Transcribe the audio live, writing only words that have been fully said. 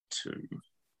2.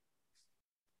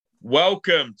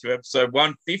 Welcome to episode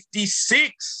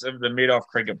 156 of the Mid-Off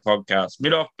Cricket Podcast.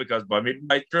 Mid-Off because by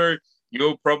midway through,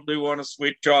 you'll probably want to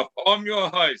switch off. I'm your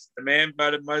host, the man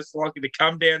voted most likely to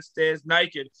come downstairs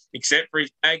naked, except for his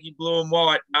baggy blue and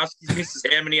white, and ask his missus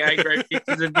how many A-grade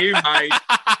pictures have you made.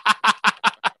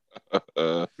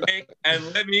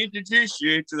 And let me introduce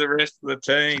you to the rest of the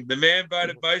team. The man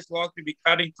voted most likely to be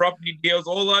cutting property deals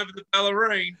all over the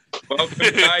Ballerine. Welcome,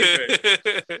 David.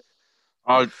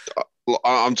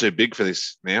 I'm too big for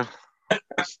this now.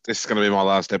 This is going to be my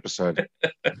last episode.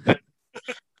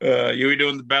 You were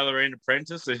doing the Ballerine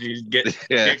Apprentice as you get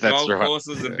golf right.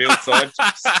 courses and build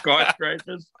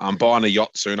skyscrapers. I'm buying a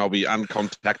yacht soon. I'll be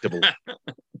uncontactable.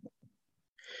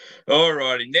 All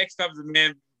righty. Next up is the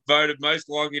man voted most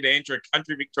likely to enter a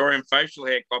country Victorian facial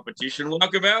hair competition.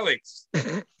 Welcome, Alex.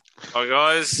 Hi,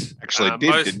 guys. Actually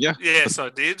didn't you? Yes, I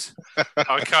did.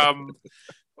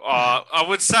 I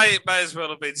would say it may as well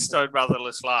have been Stone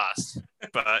Motherless last,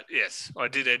 but yes, I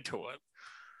did enter one.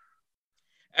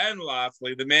 And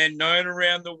lastly, the man known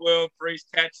around the world for his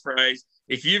catchphrase,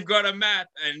 if you've got a map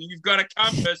and you've got a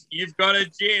compass, you've got a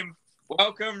gym.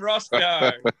 Welcome,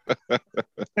 Roscoe.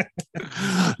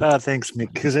 Thanks,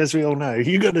 Mick, because as we all know,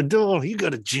 you got a door, you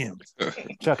got a gym.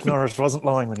 Chuck Norris wasn't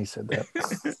lying when he said that.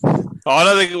 I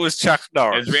don't think it was Chuck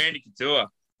Norris. It was Randy Couture,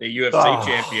 the UFC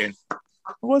champion.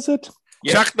 Was it?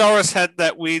 Yep. Chuck Norris had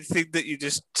that weird thing that you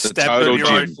just stabbed on your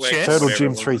own chest. Total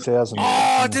Gym 3000.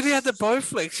 Oh, did he have the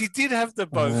Bowflex? He did have the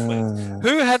Bowflex.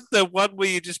 Who had the one where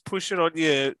you just push it on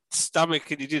your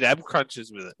stomach and you did ab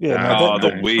crunches with it? Yeah,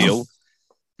 the wheel.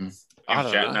 I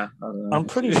don't know. I'm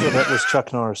pretty sure that was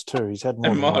Chuck Norris too. He's had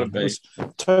more. It might have been. It was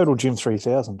Total Gym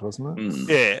 3000, wasn't it?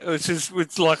 Yeah,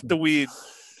 it's like the weird,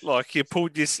 like you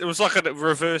pulled your. It was like a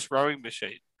reverse rowing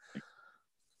machine.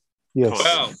 Yes.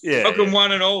 Well, welcome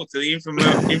one and all to the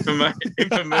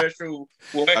infomercial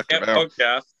workout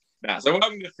podcast. So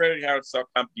welcome to Freddie Harold Sock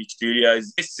Company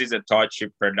Studios. This is a tight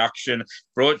ship production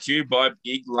brought to you by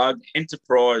Big Lug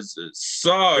Enterprises.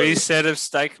 So, 3 set of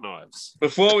steak knives.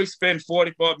 Before we spend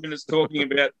 45 minutes talking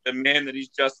about the man that is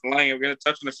Justin Langer, we're going to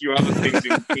touch on a few other things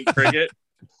in cricket.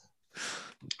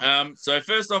 So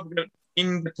first off,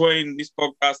 in between this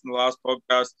podcast and the last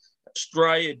podcast,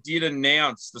 Australia did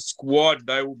announce the squad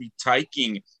they will be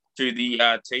taking to the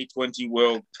T20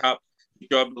 World Cup,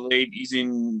 which I believe is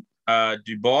in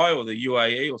Dubai or the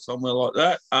UAE or somewhere like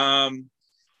that.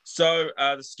 So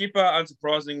the skipper,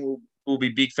 unsurprisingly, will be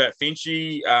Big Fat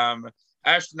Finchy.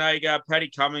 Ashton Agar, Paddy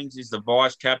Cummins is the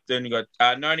vice captain. You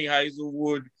got Noni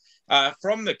Hazelwood.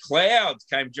 From the clouds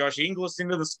came Josh Inglis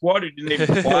into the squad, who didn't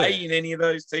even play in any of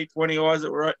those T20Is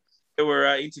that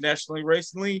were internationally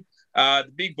recently.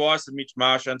 The big bison, Mitch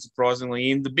Marsh,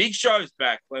 unsurprisingly, in. The big show's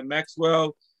back. Glenn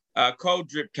Maxwell, Cole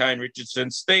Drip, Kane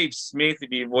Richardson, Steve Smith, if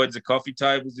he avoids the coffee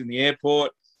tables in the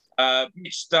airport,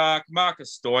 Mitch Stark,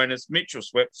 Marcus Stoinis, Mitchell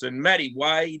Swepson, Matty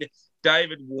Wade,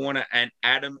 David Warner, and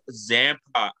Adam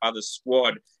Zampa are the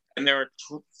squad. And there are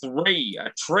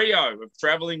a trio of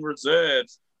travelling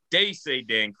reserves: DC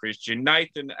Dan Christian,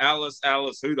 Nathan Alice,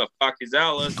 who the fuck is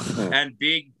Alice, and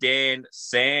Big Dan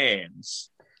Sands.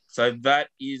 So that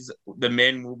is the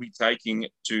men we'll be taking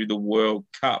to the World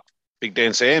Cup. Big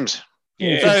Dan Sams.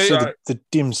 Yeah, so the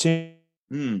dim sim.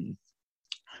 Dan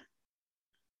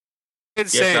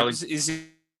Sams is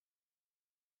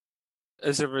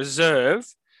as a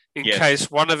reserve in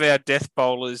case one of our death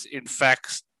bowlers, in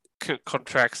fact,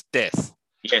 contracts death.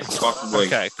 Yes, possibly.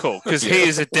 Okay, cool. Because he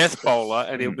is a death bowler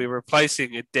and he'll be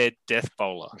replacing a dead death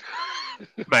bowler.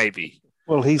 Maybe.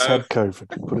 Well, he's had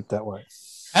COVID, put it that way.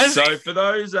 For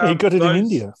those... he got it in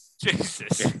India.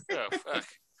 Jesus. Oh, fuck.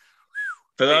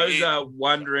 For those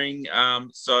wondering,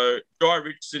 so Guy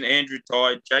Richardson, Andrew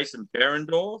Tye, Jason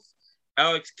Perrendorf,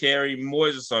 Alex Carey,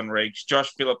 Moises Henriques,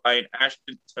 Josh Philippe,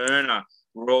 Ashton Turner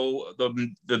were all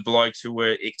the blokes who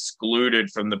were excluded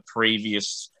from the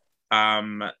previous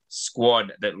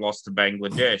squad that lost to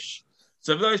Bangladesh.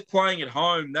 So for those playing at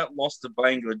home, that loss to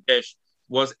Bangladesh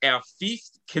was our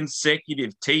 5th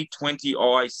consecutive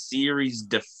T20I series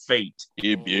defeat.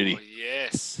 You beauty. Oh,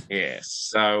 yes. Yes.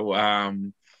 So,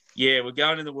 we're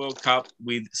going to the World Cup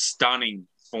with stunning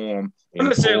form. Not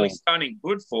necessarily stunning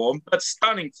good form, but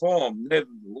stunning form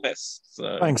nevertheless.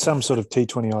 So, playing some sort of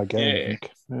T20I game, I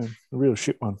think. Yeah, a real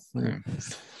shit one. Yeah.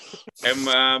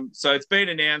 And so it's been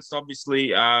announced,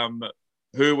 obviously,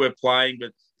 who we're playing,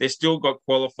 but they've still got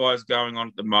qualifiers going on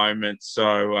at the moment.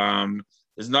 So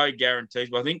there's no guarantees.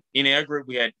 But I think in our group,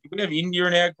 we have India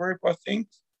in our group, I think.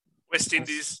 West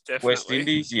Indies, definitely. West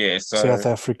Indies, yeah. So, South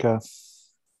Africa.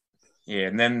 Yeah,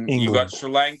 and then England. you've got Sri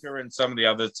Lanka and some of the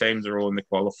other teams are all in the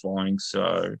qualifying.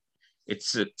 So,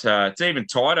 it's even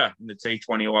tighter in the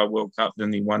T20I World Cup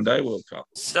than the One Day World Cup.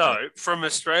 So, from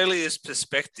Australia's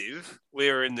perspective,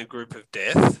 we're in the group of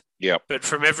death. Yep. But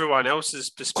from everyone else's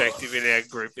perspective in our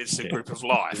group, it's the group of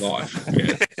life.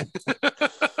 Yeah.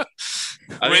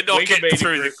 We're not getting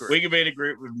through the group. We could be in a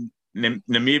group with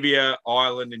Namibia,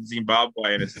 Ireland, and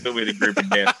Zimbabwe, and it's still be the group of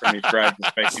death from the Australian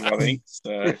perspective, I think.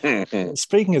 So.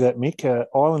 Speaking of that, Mick,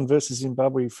 Ireland versus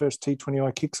Zimbabwe first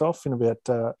T20I kicks off in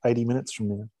about 80 minutes from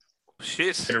now.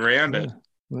 Shit. Get around it.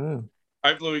 Yeah.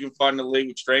 Hopefully we can find a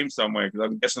legal stream somewhere, because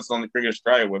I'm guessing it's on the Cricket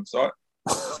Australia website.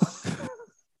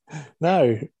 No,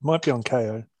 it might be on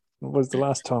KO. It was the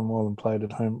last time Ireland played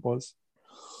at home. It was.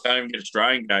 Don't even get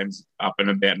Australian games up and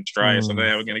about in Australia, so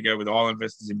now we're going to go with Ireland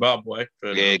versus Zimbabwe.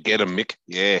 But, Yeah, get him, Mick.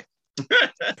 Yeah.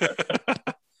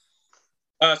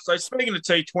 So speaking of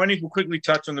T20, we'll quickly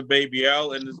touch on the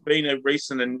BBL, and there's been a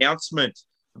recent announcement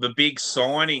of a big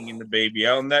signing in the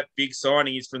BBL, and that big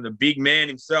signing is from the big man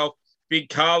himself, Big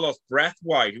Carlos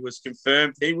Brathwaite, who has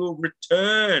confirmed he will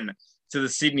return to the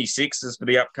Sydney Sixers for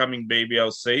the upcoming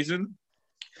BBL season.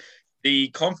 The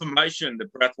confirmation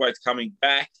that Brathwaite's coming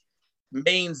back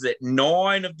means that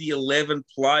 9 of the 11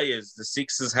 players the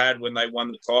Sixers had when they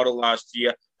won the title last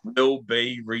year will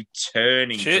be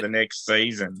returning for the next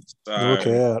season. So, look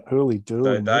out, Hurley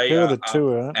Dooley. So who are the two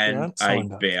who and aren't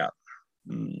signed up? about.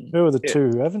 Who are the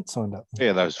two who haven't signed up?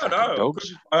 Yeah, those I fucking don't know.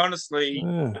 dogs. I honestly,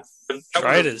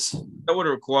 Traders. that would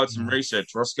have required some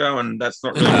research, Roscoe, and that's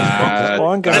not really.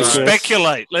 Well, I'm gonna Let's guess-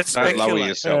 speculate. Let's Don't lower speculate.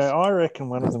 yourself. I reckon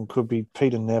one of them could be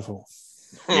Peter Neville.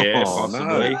 Yeah, Oh,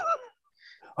 possibly. no.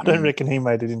 I don't reckon he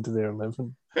made it into their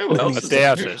 11. Who else? I is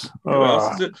doubt it? it. Who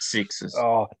else is it? Sixers.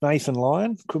 Oh, Nathan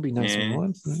Lyon. Could be Nathan Yeah.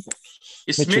 Lyon.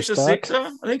 Is Mitchell Smith a Stark.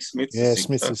 Sixer? I think Smith's a Yeah, Sixer.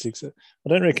 Smith's a Sixer. I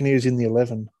don't reckon he was in the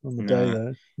 11 on the day, No.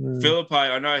 though. No. Phillippe,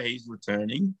 I know he's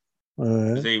returning.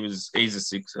 Uh, 'Cause he's a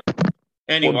Sixer.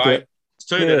 Anyway, What about- it's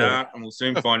two that yeah. aren't, and we'll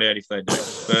soon find out if they do.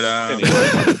 But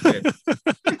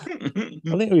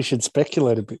I think we should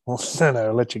speculate a bit more. No,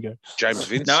 I'll let you go. James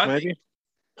Vince, No, I maybe?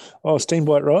 Oh, Steam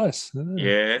White Rice.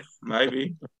 yeah,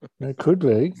 maybe. It could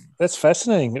be. That's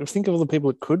fascinating. Think of all the people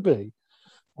it could be.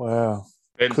 Wow.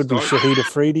 Ben Could be Stokes. Shahid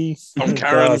Afridi. Tom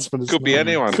Curran. But it's Could be not.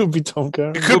 anyone. Could be Tom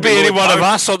Curran. It could be any one of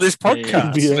us on this Could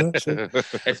podcast. be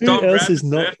us. It's Who Don else is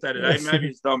Bradman's not- birthday today. Maybe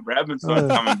it's Don Bradman's not Uh,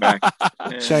 coming back.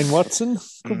 Yeah. Shane Watson.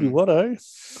 Could be Watto.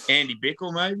 Andy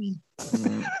Bickle, maybe.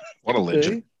 What a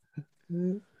legend.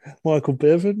 Yeah. Michael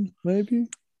Bevan, maybe.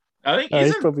 I think He's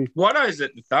isn't probably. Watto's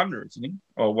at the Thunder, isn't he?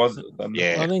 Or was it the Thunder?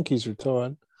 Yeah. I think he's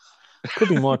retired. Could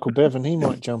be Michael Bevan. He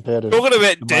might jump out of. Talking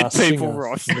about The dead Masked people, Singer.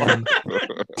 Ross. Yeah.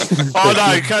 Oh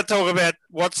no, you can't talk about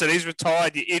Watson. He's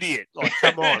retired, you idiot. Like,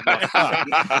 come on. Like,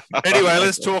 fuck. Anyway,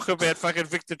 let's talk about fucking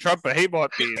Victor Trumper. He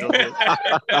might be in on it.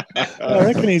 I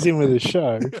reckon he's in with a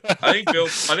show. I think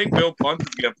Bill Ponce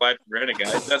is going to play for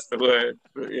Renegades. That's the word.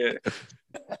 But yeah.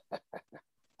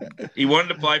 He wanted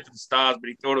to play for the Stars, but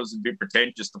he thought it was a bit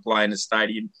pretentious to play in a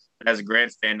stadium that has a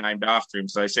grandstand named after him.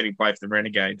 So he said he'd play for the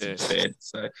Renegades Yeah. instead.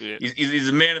 So Yeah. he's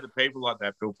a man of the people like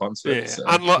that, Bill Ponce. Yeah. So.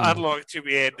 Unlike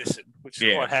Jimmy Anderson, which is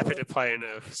Yeah. quite happy to play in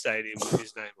a stadium with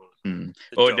his name on it. Mm.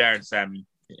 The Or dog. Darren Sammy.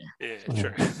 Yeah, Yeah.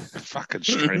 true. Fucking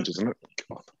strange, isn't it?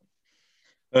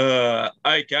 God.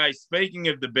 Okay, speaking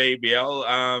of the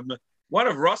BBL, one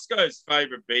of Roscoe's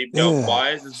favourite BBL Yeah.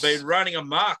 players has been running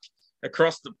amok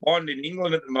across the pond in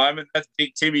England at the moment. That's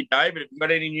Big Timmy David. Have you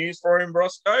got any news for him,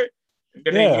 Roscoe? Have you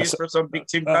got any Yeah, news for some Big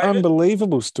Tim An David?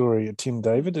 unbelievable story of Tim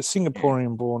David, a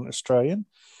Singaporean-born Australian.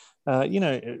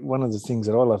 One of the things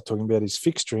that I love talking about is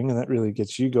fixturing, and that really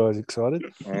gets you guys excited.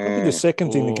 Probably the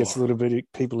second thing that gets a little bit of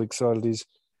people excited is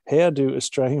how do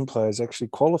Australian players actually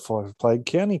qualify for playing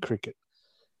county cricket?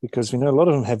 Because we know a lot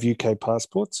of them have UK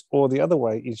passports, or the other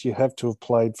way is you have to have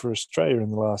played for Australia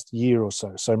in the last year or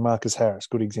so. So Marcus Harris,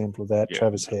 good example of that, Yeah.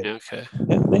 Travis Head. Okay.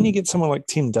 And then you get someone like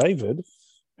Tim David,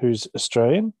 who's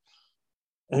Australian,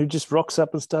 who just rocks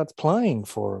up and starts playing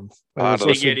for them. Part of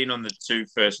Did he get in on the 2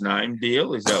 first name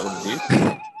deal? Is that what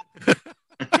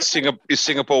it is? Is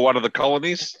Singapore one of the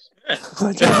colonies?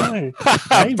 I don't know.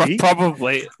 Maybe.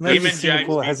 Probably. Maybe Him and James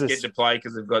Singapore has a get to play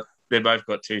because they've both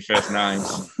got 2 first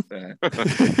names.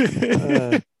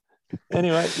 So.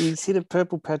 Anyway, he's hit a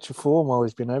purple patch of form while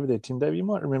he's been over there, Tim David. You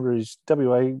might remember he's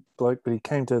WA bloke, but he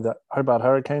came to the Hobart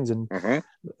Hurricanes and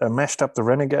mashed up the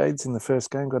Renegades in the first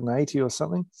game, got an 80 or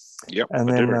something. Yep. And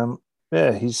I then,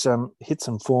 do. he's hit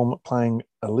some form playing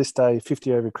a list A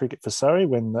 50-over cricket for Surrey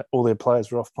when all their players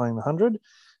were off playing the 100.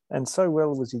 And so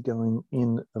well was he going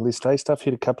in the list A stuff,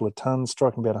 hit a couple of tons,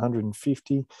 striking about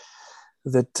 150,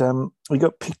 that he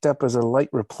got picked up as a late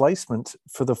replacement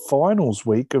for the finals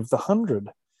week of the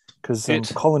 100. because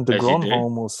It- Colin de As you do.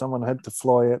 Gronholm or someone had to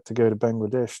fly out to go to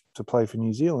Bangladesh to play for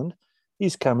New Zealand.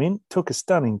 He's come in, took a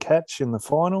stunning catch in the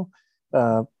final,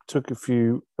 took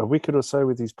a wicket or so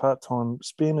with his part-time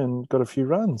spin and got a few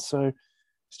runs. So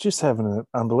he's just having an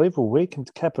unbelievable week, and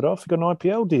to cap it off, he got an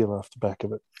IPL deal off the back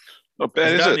of it. Not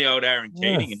bad, He's is done it? the old Aaron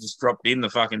Keating Yeah. and just dropped in the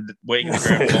fucking week in the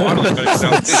grand final. Got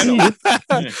himself a medal.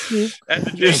 Yeah. That's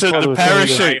a Just dream at the for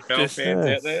parachute. AFL Just- fans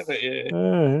Yeah. out there. But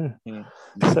yeah.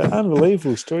 Yeah. So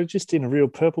unbelievable story, just in a real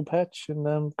purple patch,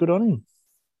 and good on him.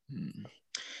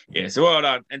 Yeah, so well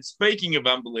done. And speaking of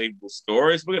unbelievable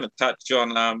stories, we're going to touch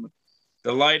on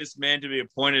the latest man to be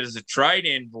appointed as a trade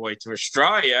envoy to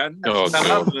Australia. And that's none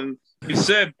God. other than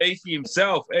Sir Beefy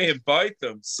himself, Ian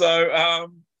Botham.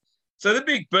 So the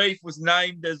Big Beef was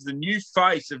named as the new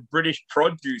face of British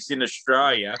produce in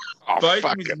Australia. Oh,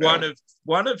 Botham is fucking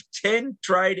one of 10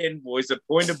 trade envoys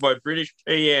appointed by British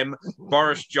PM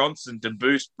Boris Johnson to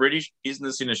boost British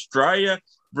business in Australia,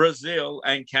 Brazil,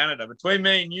 and Canada. Between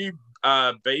me and you,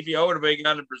 Beefy, I would have been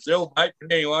going to Brazil, mate.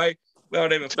 But anyway,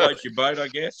 whatever floats your boat, I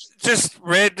guess. Just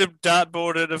random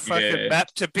dartboard and a fucking Yeah. map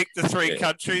to pick the three Yeah.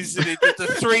 countries, and he did the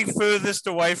three furthest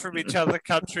away from each other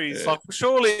countries. Yeah. Like,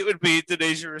 surely it would be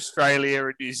Indonesia, Australia,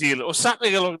 and New Zealand, or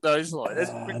something along those lines.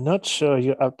 I'm not sure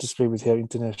you're up to speed with how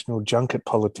international junket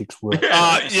politics work.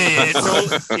 It's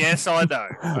all, yes, I know.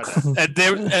 And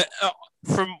there,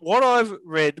 from what I've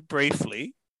read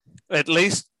briefly, at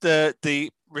least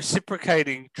the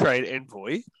reciprocating trade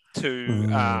envoy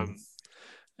to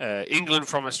England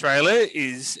from Australia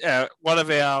is one of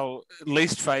our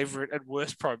least favourite and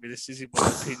worst prime ministers, in my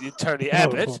opinion, Tony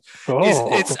Abbott.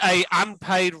 It's a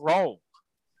unpaid role.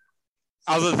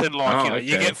 Other than you okay.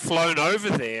 get flown over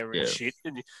there and Yeah. shit,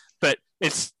 but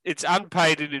it's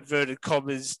unpaid in inverted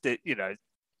commas. That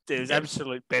there's Yeah.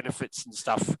 absolute benefits and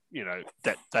stuff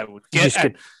that they would You get. just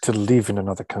get to live in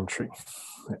another country.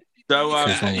 So,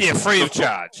 Free of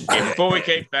charge. before we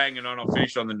keep banging on, I'll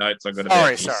finish on the notes I got about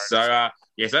Sorry, this. sorry.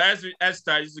 So as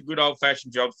stated, this is a good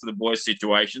old-fashioned job for the boys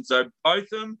situation. So both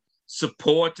of them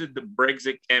supported the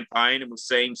Brexit campaign and were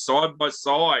seen side by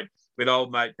side with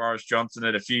old mate Boris Johnson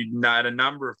at a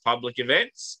number of public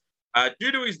events.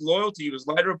 Due to his loyalty, he was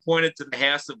later appointed to the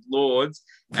House of Lords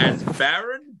as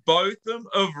Baron Botham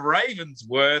of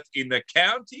Ravensworth in the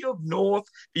county of North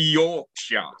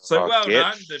Yorkshire. So well get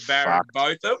done to Baron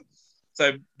Botham.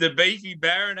 So the beefy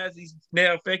Baron, as he's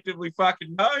now effectively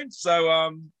fucking known.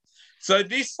 So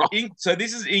this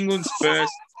is England's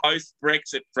first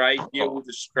post-Brexit trade deal with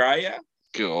Australia.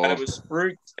 And God. it was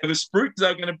spruiked they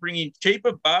were going to bring in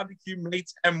cheaper barbecue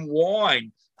meats and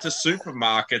wine to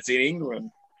supermarkets in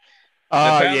England.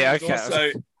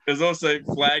 It was also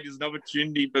flagged as an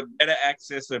opportunity for better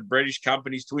access of British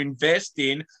companies to invest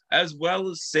in, as well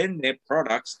as send their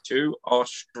products to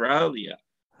Australia.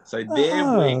 So there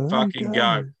we fucking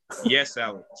go. Yes,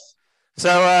 Alex.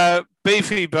 So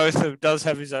Beefy Botham does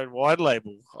have his own wine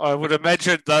label. I would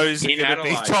imagine those are In going to be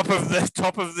Adelaide.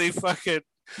 top of the fucking.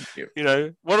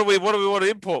 Yep. What do we want to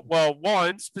import? Well,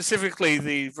 wine, specifically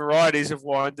the varieties of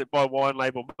wine that my wine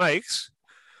label makes,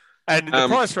 and the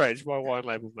price range my wine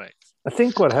label makes. I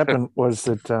think what happened was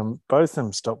that both of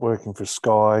them stopped working for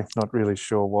Sky, not really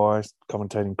sure why,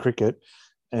 commentating cricket.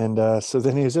 And so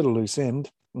then he was at a loose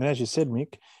end. And as you said,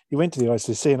 Mick, he went to the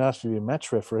ICC and asked to be a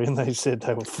match referee, and they said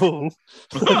they were full.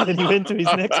 And then he went to his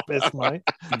next best mate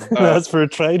and asked for a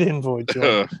trade envoy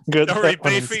job. Got Sorry, that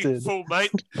one Beefy, instead. full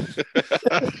mate.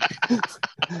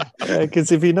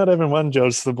 Because if you're not having one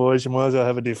job for the boys, you might as well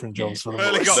have a different job for the We've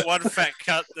only boys. got one fat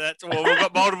cut. We've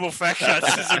got multiple fat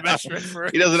cuts as a match referee.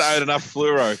 He doesn't own enough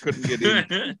fluoro. Couldn't get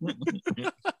in.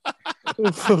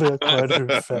 Fully acquired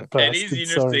a fat It is bastard. interesting,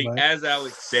 Sorry, mate. as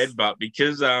Alex said, but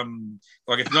because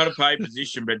it's not a paid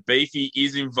position, but Beefy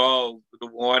is involved with the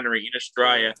winery in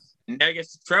Australia, and now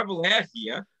gets to travel out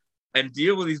here and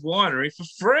deal with his winery for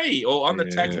free or on the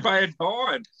taxpayer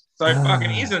dime. So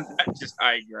fucking isn't that just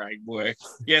A-grade work?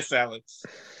 Yes, Alex.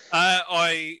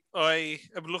 I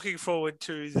am looking forward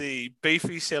to the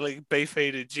Beefy selling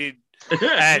Beefeater gin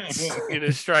ads in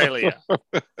Australia.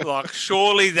 Like,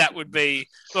 surely that would be.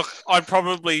 Look, I'd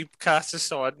probably cast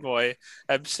aside my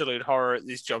absolute horror at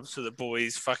this jobs for the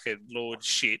boys, fucking lord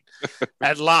shit,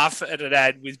 and laugh at an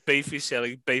ad with Beefy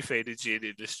selling Beefeater gin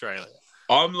in Australia.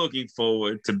 I'm looking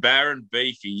forward to Baron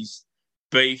Beefy's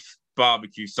beef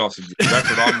barbecue sausages. That's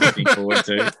what I'm looking forward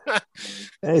to.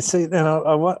 See, and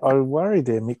I worry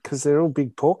there, Mick, because they're all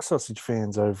big pork sausage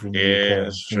fans over in the Yeah, UK.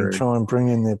 that's And true. try and bring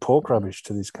in their pork rubbish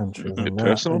to this country. Bit No,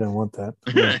 personal. we don't want that.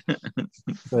 Yeah.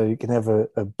 So you can have a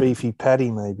beefy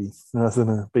patty, maybe, rather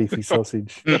than a beefy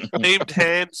sausage. Steamed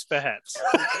hams, perhaps.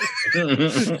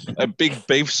 A big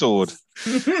beef sword.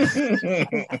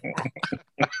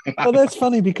 Well, that's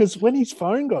funny because when his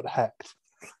phone got hacked,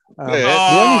 Yeah.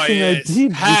 the only thing yes. they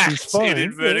did Hacked with his phone, in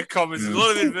inverted commas. A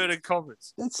lot of inverted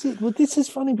commas. that's it. Well, this is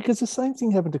funny because the same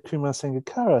thing happened to Kumar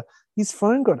Sangakkara. His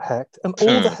phone got hacked, and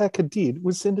all the hacker did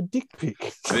was send a dick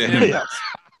pic. Yeah.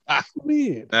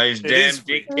 Weird. Those It damn is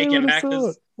dick weird. kicking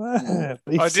hackers. I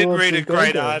I did read a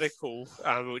great article,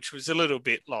 which was a little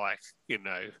bit like,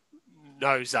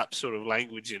 nose up sort of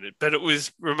language in it, but it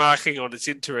was remarking on it's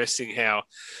interesting how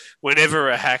whenever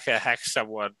a hacker hacks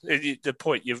someone, the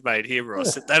point you've made here,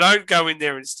 Ross, that they don't go in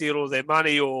there and steal all their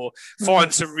money or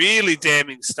find some really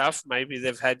damning stuff. Maybe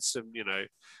they've had some,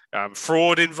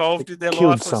 fraud involved in their Killed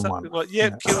life or someone. something like.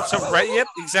 Yep, killed someone. Right, yep,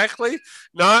 exactly.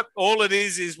 No, all it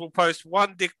is we'll post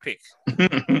one dick pic,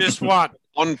 just one.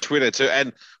 On Twitter too,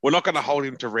 and we're not going to hold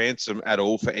him to ransom at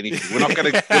all for anything. We're not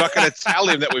going to tell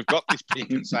him that we've got this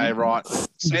pic and say, right,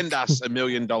 send us $1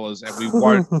 million and we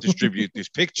won't distribute this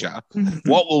picture.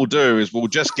 What we'll do is we'll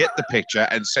just get the picture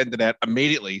and send it out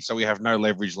immediately, so we have no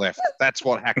leverage left. That's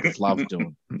what hackers love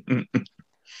doing.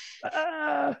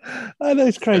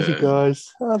 Those crazy guys.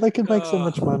 They can make so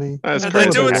much money. That's And they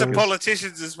do it to crazy.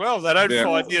 politicians as well. They don't Yeah.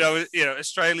 find,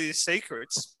 Australia's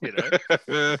secrets.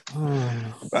 Fucking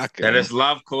They just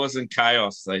love causing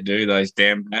chaos. They do, those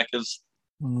damn hackers.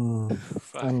 Fucking-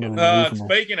 Unbelievable.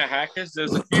 Speaking of hackers,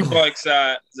 there's a few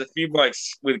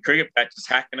blokes with cricket patches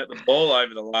hacking at the ball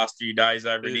over the last few days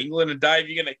over in England. And Dave,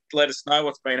 you're going to let us know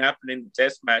what's been happening in the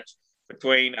Test match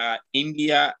between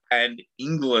India and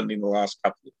England in the last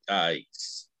couple of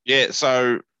days. Yeah,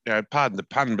 so pardon the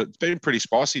pun, but it's been pretty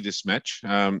spicy this match.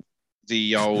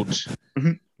 The old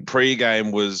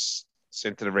pre-game was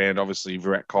centered around obviously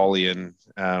Virat Kohli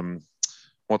and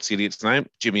what's the idiot's name?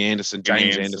 James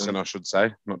Anderson, I should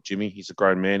say, not Jimmy. He's a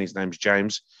grown man. His name's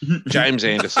James. James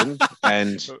Anderson,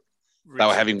 and they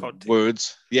were having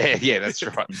words. Yeah, that's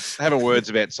right. Having words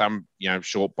about some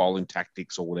short bowling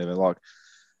tactics or whatever. Like,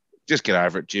 just get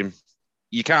over it, Jim.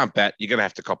 You can't bat. You're going to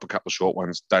have to cop a couple of short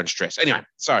ones. Don't stress. Anyway,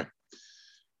 so.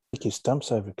 Take your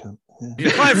stumps over, cunt. Yeah.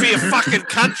 You play for your fucking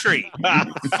country.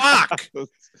 Fuck.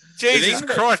 Jesus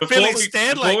Christ. Billy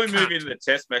Stanley. Before we move into the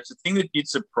Test match, the thing that did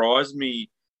surprise me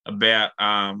about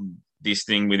this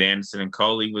thing with Anderson and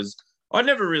Kohli was I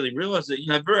never really realised that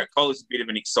Virat Kohli's a bit of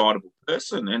an excitable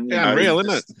person, and unreal,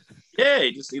 isn't it? Yeah,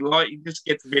 he just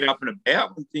gets a bit up and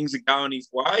about when things are going his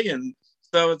way, and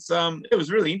so it was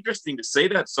really interesting to see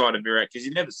that side of Virat because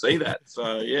you never see that.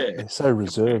 So yeah, They're so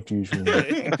reserved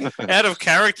usually. Out of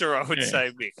character, I would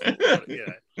say, Mick.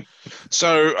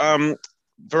 So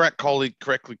Virat Kohli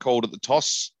correctly called at the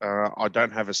toss. I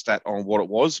don't have a stat on what it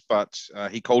was, but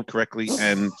he called correctly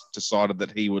and decided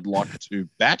that he would like to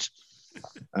bat.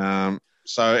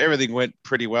 So everything went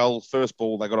pretty well. First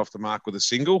ball, they got off the mark with a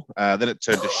single. Then it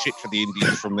turned to shit for the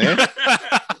Indians from there.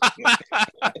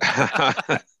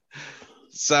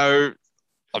 So,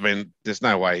 I mean, there's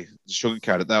no way to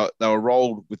sugarcoat it. They were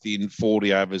rolled within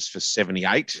 40 overs for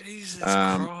 78. Jesus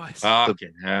Christ.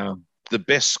 fucking hell. The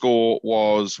best score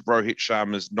was Rohit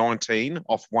Sharma's 19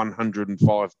 off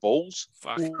 105 balls,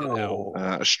 Fucking hell.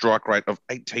 a strike rate of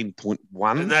 18.1.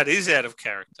 And that is out of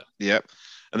character. Yep.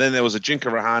 And then there was a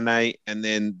Jinka Rahane, and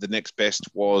then the next best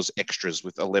was extras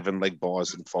with 11 leg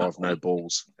byes and 5 no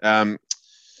balls.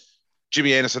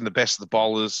 Jimmy Anderson, the best of the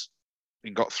bowlers, he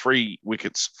got 3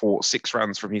 wickets for 6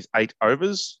 runs from his 8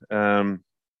 overs.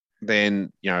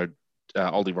 Then,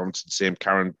 Oldie Robinson, Sam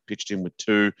Curran pitched in with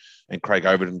 2, and Craig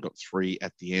Overton got 3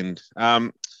 at the end.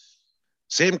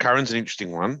 Sam Curran's an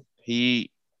interesting one. He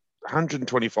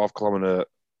 125 kilometre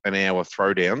an hour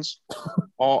throwdowns.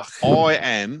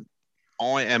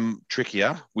 I am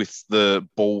trickier with the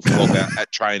ball flogger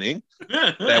at training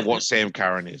than what Sam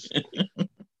Curran is.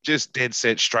 Just dead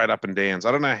set, straight up and downs.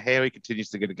 I don't know how he continues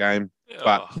to get a game,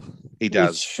 but he He's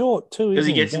does. short too. Because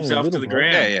he isn't gets He's only himself a to the little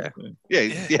bloke. ground. Yeah.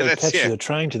 He That's catches the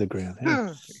train to the ground.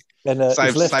 Yeah. And his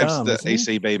Saves left arm, the isn't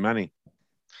he? ECB money.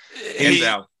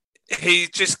 He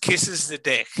just kisses the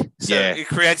deck. So Yeah. it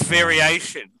creates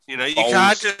variation. You Bowls.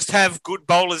 can't just have good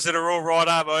bowlers that are all right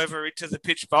arm over into the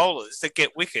pitch bowlers that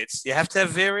get wickets. You have to have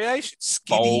variation.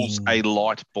 Skinny. Bowls a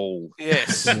light ball.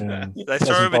 Yes. Yeah. They Doesn't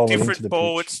throw him bowl a it into different the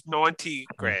ball. pitch. It's 90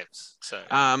 grams. So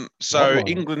So Not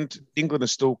England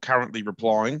is still currently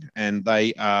replying, and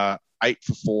they are 8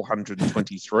 for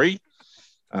 423.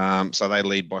 So they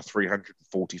lead by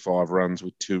 345 runs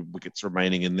with 2 wickets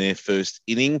remaining in their first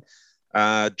inning.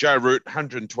 Joe Root,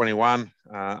 121,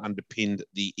 underpinned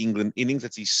the England innings.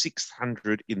 That's his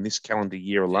 600 in this calendar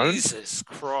year alone. Jesus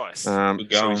Christ. So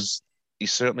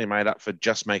he's certainly made up for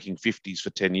just making 50s for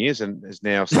 10 years and has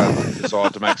now started to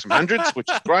decide to make some hundreds, which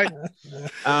is great.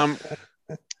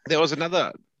 There was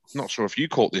another, not sure if you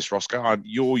caught this, Roscoe.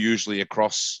 You're usually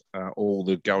across all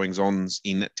the goings-ons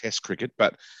in Test cricket,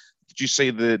 but did you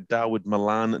see the Dawood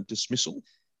Malan dismissal?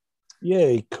 Yeah,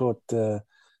 he caught the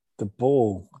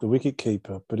ball, the wicket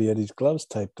keeper, but he had his gloves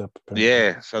taped up. Apparently.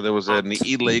 Yeah, so there was an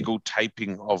illegal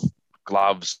taping of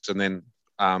gloves, and then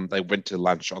they went to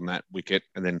lunch on that wicket,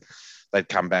 and then they'd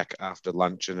come back after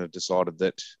lunch and had decided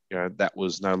that that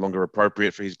was no longer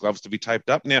appropriate for his gloves to be taped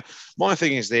up. Now, my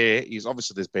thing is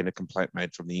obviously there's been a complaint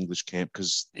made from the English camp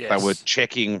because they were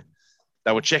checking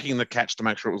the catch to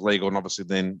make sure it was legal, and obviously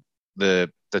then the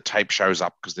tape shows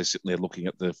up because they're sitting there looking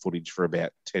at the footage for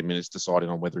about 10 minutes deciding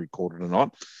on whether he caught it or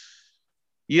not.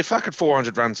 You're fucking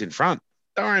 400 runs in front.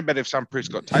 Don't worry about if some prick's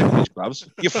got tape on his gloves.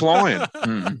 You're flying.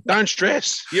 Don't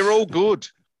stress. You're all good.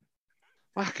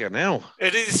 Fucking hell.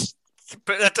 It is,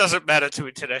 but that doesn't matter to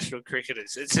international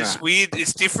cricketers. It's just weird.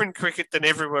 It's different cricket than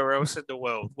everywhere else in the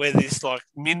world, where this like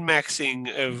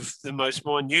min-maxing of the most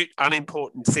minute,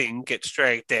 unimportant thing gets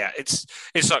dragged out. It's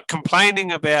like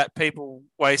complaining about people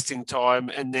wasting time,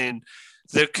 and then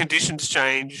the conditions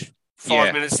change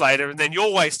 5 minutes later, and then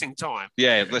you're wasting time.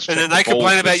 Yeah, and then they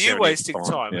complain about you wasting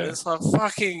time. Yeah. And it's like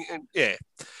fucking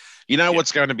You know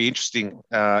what's going to be interesting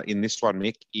in this one,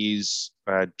 Mick, is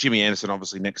Jimmy Anderson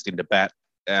obviously next into bat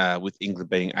with England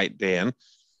being 8 down.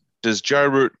 Does Joe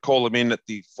Root call him in at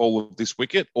the fall of this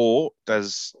wicket, or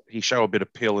does he show a bit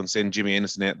of pill and send Jimmy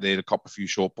Anderson out there to cop a few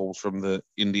short balls from the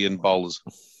Indian bowlers?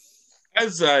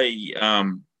 As a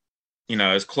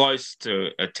as close to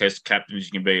a Test captain as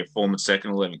you can be, a former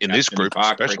second 11 in this group,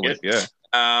 especially, cricket,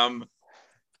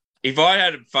 if I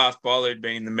had a fast bowler who'd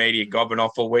been in the media gobbing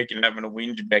off all week and having a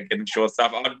whinge about getting short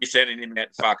stuff, I'd be sending him out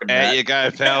fucking bat. There you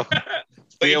go, pal.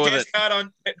 Put your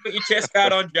chest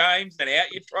guard on, James, and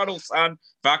out your throttle, son.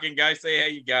 Fucking go see how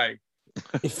you go.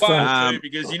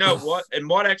 Because you know what? It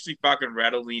might actually fucking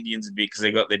rattle the Indians a bit because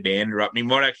they got their dander up. And he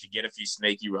might actually get a few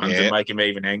sneaky runs and make him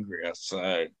even angrier.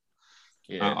 So,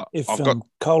 yeah. If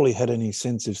Kohli had any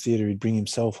sense of theatre, he'd bring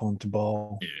himself on to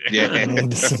bowl. Yeah. And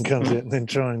Anderson comes out and then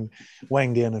try and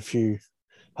wang down a few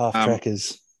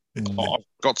half-trackers. I've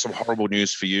got some horrible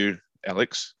news for you,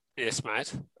 Alex. Yes,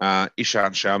 mate.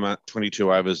 Ishant Sharma,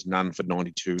 22 overs, none for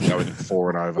 92, going at 4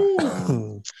 and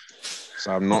over.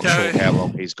 So I'm not sure how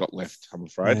long he's got left, I'm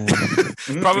afraid.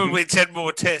 Yeah. Probably 10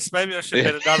 more tests. Maybe I should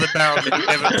bet another barrel than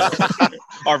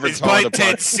never. He's played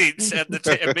 10 since, and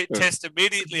the test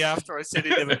immediately after I said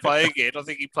he'd never play again. I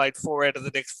think he played 4 out of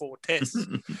the next 4 tests.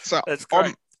 So that's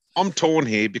great. I'm torn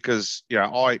here because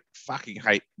I fucking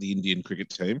hate the Indian cricket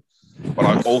team, but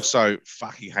I also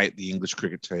fucking hate the English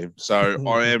cricket team. So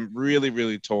I am really,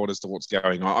 really torn as to what's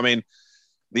going on. I mean,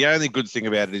 the only good thing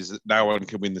about it is that no one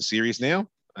can win the series now.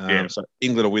 So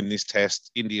England will win this test.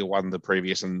 India won the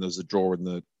previous, and there's a draw in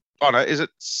the. Oh no, is it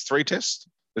 3 tests?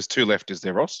 There's 2 left. Is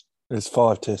there, Ross? There's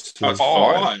 5 tests. Oh,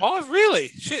 5. Oh, really?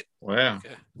 Shit! Wow.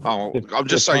 Okay. Oh, I'm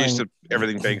just so used to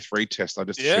everything being 3 tests. I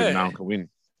just assume no one can win.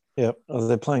 Yeah,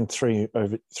 they're playing 3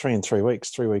 in 3 weeks,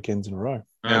 3 weekends in a row.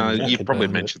 You probably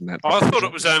mentioned that. I thought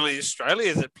it was only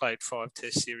Australia that played 5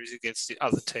 test series against the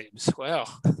other teams. Wow.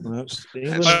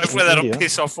 Hopefully that'll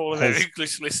piss off all of our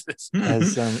English listeners.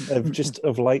 They've just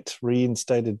of late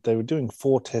reinstated, they were doing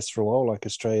 4 tests for a while like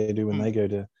Australia do when they go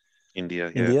to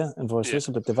India and vice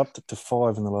versa, but they've upped it to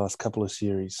 5 in the last couple of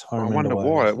series. I wonder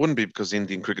why. It wouldn't be because the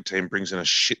Indian cricket team brings in a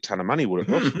shit ton of money, would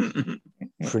it?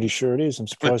 Pretty sure it is. I'm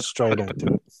surprised Australia don't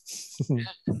do it.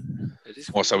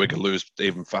 Or so we could lose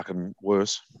even fucking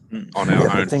worse on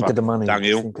our own. Think of the money.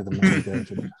 Dunghill. Think of the money,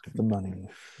 David. The money.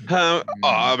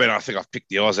 I mean, I think I've picked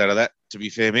the Oz out of that, to be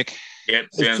fair, Mick. Yep,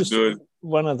 sounds good.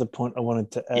 One other point I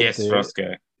wanted to add there.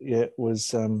 Roscoe. Yeah,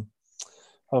 was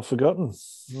I've forgotten.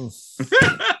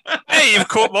 Hey, you've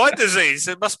caught my disease.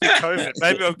 It must be COVID.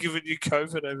 Maybe I've given you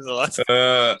COVID over the last.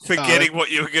 Forgetting what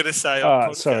you were going to say.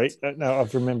 Sorry. No,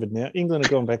 I've remembered now. England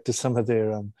have gone back to some of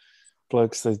their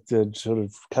blokes that sort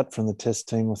of cut from the Test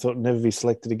team. I thought never be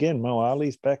selected again. Mo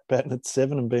Ali's back batting at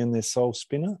 7 and being their sole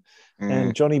spinner,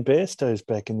 and Johnny Bairstow's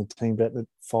back in the team batting at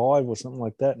 5 or something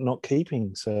like that, not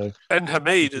keeping. So and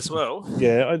Hamid as well.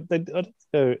 Yeah,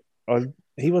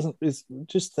 he wasn't. It's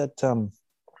just that.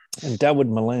 And Dawood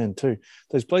Malan too.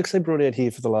 Those blokes they brought out here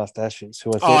for the last Ashes,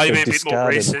 who I thought you mean a bit more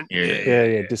recent.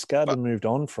 Yeah, discarded and moved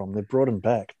on from. They brought him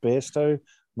back. Bairstow,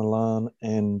 Malan,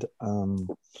 and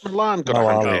Malan got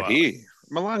 100 out here.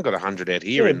 Milan got 100 out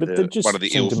here in but they just one of the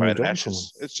seem to ill-fated move on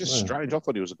Ashes. from It's just him. strange. I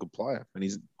thought he was a good player, and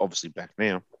he's obviously back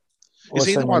now. Well, Is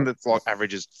he so the one that's like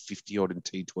averages 50 odd in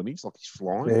T20s? Like he's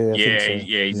flying? Yeah, I think so.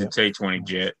 He's a T20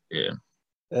 jet. Yeah.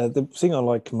 The thing I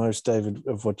like most, David,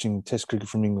 of watching Test cricket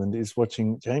from England is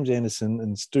watching James Anderson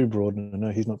and Stu Broad. I know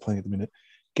he's not playing at the minute.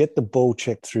 Get the ball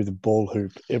checked through the ball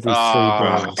hoop every 3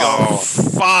 balls. Oh,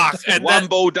 fuck. And One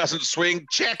ball doesn't swing.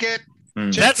 Check it.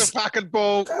 Check the fucking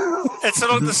ball. It's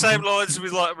along the same lines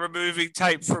with like removing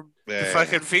tape from the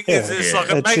fucking fingers. Yeah. It's like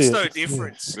it That's makes it. no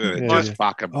difference. Just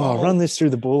fucking ball. Oh, run this through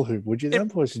the ball hoop, would you? It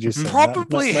Otherwise, you just say,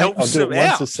 probably mate, helps I'll do it them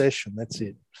once out. a session. That's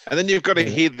it. And then you've got to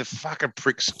hear the fucking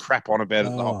pricks crap on about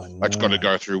it. Oh, It's got to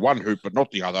go through one hoop, but not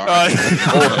the other. Oh.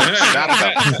 Shut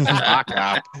the fuck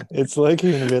up. It's like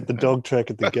hearing about the dog track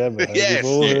at the Gabba. Yes,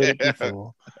 We've all heard it yeah.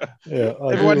 before. Yeah, I do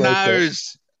Everyone like that.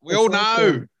 knows. We It's all like,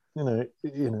 know.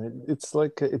 It's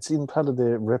like it's in part of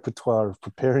their repertoire of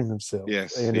preparing themselves.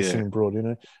 Yes, Anderson yeah. and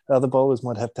Broad. Other bowlers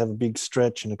might have to have a big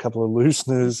stretch and a couple of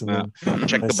looseners and then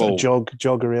Check the ball.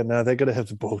 jog around. No, they got to have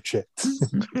the ball checked.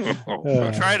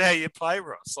 Train how you play,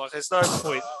 Ross. Like, there's no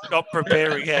point not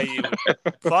preparing how you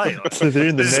play. Like, So they're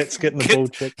in the Just nets getting the ball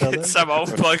checked. Are get they? some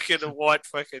old bloke in a white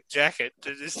fucking jacket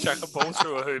to just chuck a ball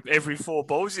through a hoop every 4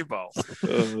 balls you bowl. Oh,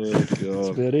 That's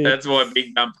God. about it. That's why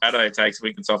Big Dumb Paddo takes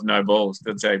wickets off no balls.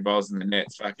 Doesn't take balls in the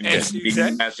nets. Fucking Yes, big,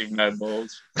 exactly. massive no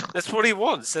balls. That's what he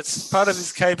wants. That's part of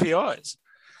his KPIs.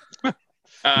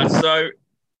 So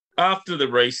after the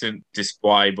recent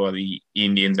display by the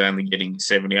Indians only getting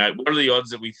 78, what are the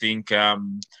odds that we think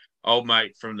old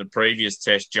mate from the previous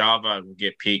test, Java, will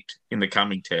get picked in the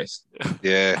coming test?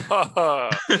 Yeah,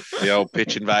 the old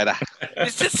pitch invader.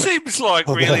 It just seems like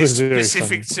Oh, that really was very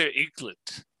specific to England.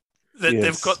 That Yes.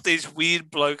 they've got these weird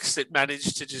blokes that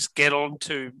manage to just get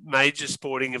onto major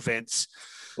sporting events,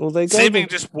 Well, they go seeming the-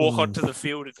 just walk onto the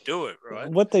field and do it, right?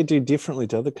 What they do differently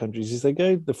to other countries is they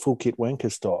go the full kit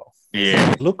wanker style.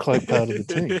 Yeah. Look like part of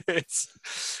the team.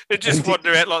 It just And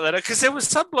wander out like that. Because there was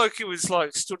some bloke who was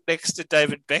like stood next to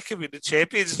David Beckham in the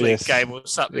Champions League Yes. game or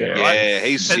something, Yeah. right? Yeah,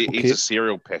 he's Okay. a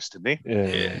serial pest, isn't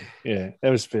he? Yeah. That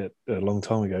was about a long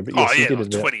time ago. But Oh, yes, he yeah, did like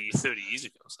it about 20, 30 years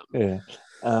ago or something. Yeah.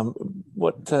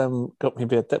 What got me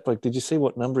about that bloke? Did you see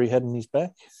what number he had in his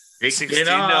back? 69.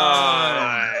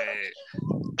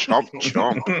 Chomp,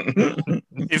 chomp.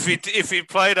 If he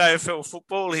played AFL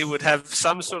football, he would have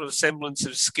some sort of semblance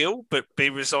of skill, but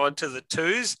be resigned to the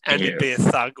twos, and he'd be a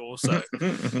thug also.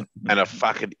 And a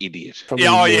fucking idiot. Probably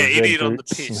Yeah, oh, wear yeah, red idiot on the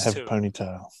boots pitch and have too. a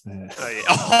ponytail. Yeah.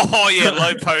 Oh yeah,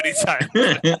 low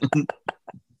ponytail.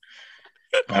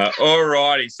 All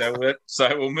righty, so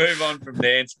we'll move on from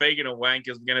there. And speaking of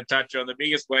wankers, we're going to touch on the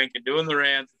biggest wanker doing the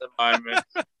rounds at the moment,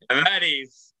 and that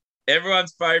is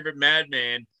everyone's favourite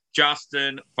madman,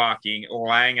 Justin fucking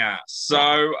Langer.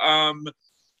 So,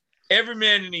 every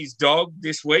man and his dog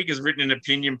this week has written an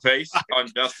opinion piece on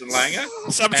Justin Langer.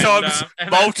 Sometimes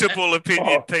And, multiple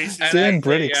opinion pieces. Dan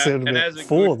Brennick said and about as a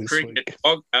 4 good this cricket week.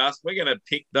 podcast, we're going to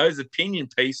pick those opinion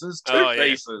pieces, two Oh, yeah.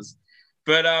 pieces.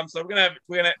 But so we're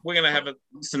gonna have a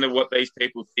listen to what these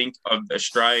people think of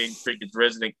Australian cricket's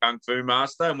resident kung fu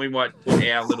master, and we might put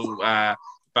our little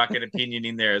bucket opinion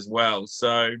in there as well.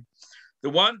 So the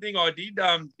one thing I did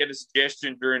get a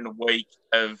suggestion during the week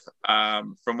of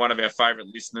from one of our favourite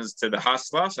listeners to the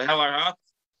Hustler. So hello, Huss.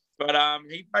 But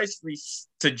he basically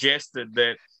suggested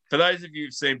that for those of you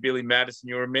who've seen Billy Madison,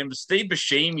 you'll remember Steve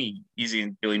Buscemi is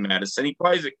in Billy Madison. He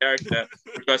plays a character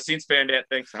which I since found out,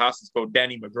 thanks to Huss, it's called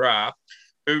Danny McGrath,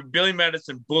 who Billy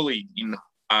Madison bullied in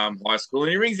high school.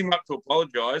 And he rings him up to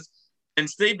apologise. And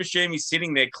Steve Buscemi's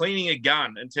sitting there cleaning a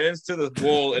gun and turns to the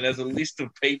wall and has a list of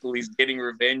people he's getting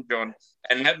revenge on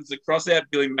and happens to cross out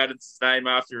Billy Madison's name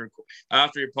after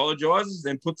he apologises,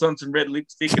 then puts on some red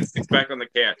lipstick and sits back on the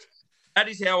couch. That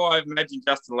is how I imagine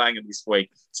Justin Langer this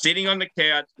week. Sitting on the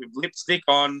couch with lipstick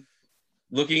on,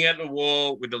 looking at the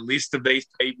wall with a list of these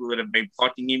people that have been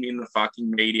plotting him in the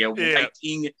fucking media,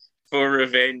 waiting for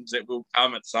revenge that will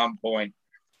come at some point.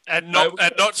 And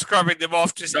not scrubbing them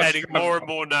off, just adding more and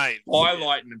more names.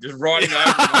 Highlighting them, just writing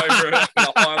over and over it,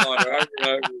 the highlighter over and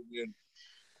over again.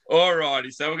 All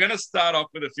righty, so we're going to start off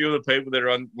with a few of the people that are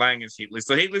on Langer's hit list.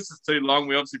 The hit list is too long.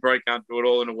 We obviously probably can't do it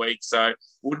all in a week, so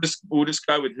we'll just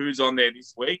go with who's on there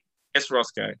this week. Yes,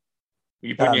 Roscoe. Will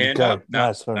you put your hand Go. up? No,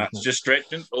 it's fine. it's just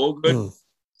stretching. All good. Mm.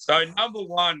 So number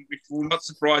one, which will not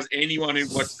surprise anyone who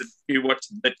watched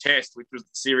the test, which was the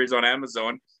series on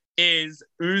Amazon, is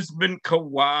Usman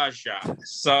Khawaja.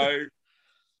 So,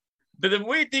 but the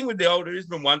weird thing with the old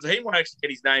Usman ones, he might actually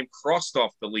get his name crossed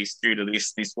off the list due to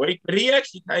this week, but he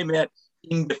actually came out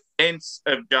in defence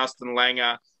of Justin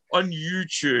Langer on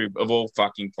YouTube of all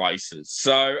fucking places.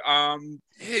 So, Yeah,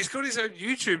 he's got his own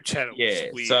YouTube channel. yeah.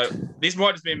 It's weird. So this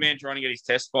might just be a man trying to get his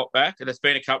test spot back, and it's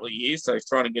been a couple of years, so he's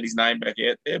trying to get his name back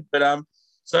out there. But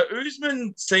so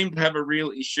Usman seemed to have a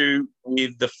real issue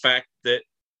with the fact that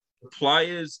the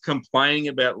players complaining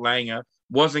about Langer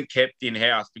wasn't kept in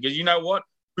house, because you know what?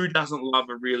 Who doesn't love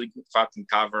a really good fucking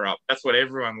cover up? That's what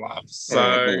everyone loves.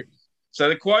 So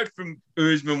the quote from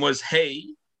Usman was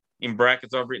he, in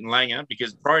brackets I've written Langer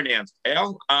because pronouns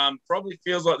pal, probably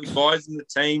feels like the guys in the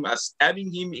team are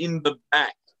stabbing him in the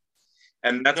back.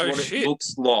 And that's it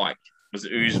looks like, was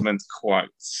Usman's quote.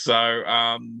 So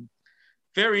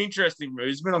very interesting from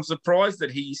Usman. I'm surprised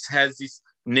that he has this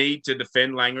need to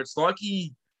defend Langer. It's like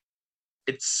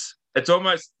it's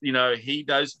almost, you know, he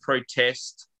does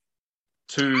protest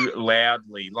too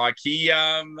loudly. Like he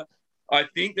I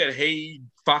think that he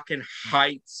fucking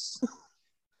hates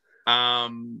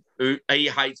fucking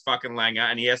Langer,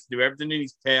 and he has to do everything in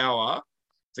his power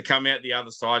to come out the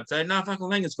other side and say, no, fucking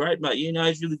Langer's great, mate. You know,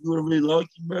 he's really good. I really like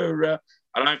him.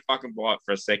 I don't fucking buy it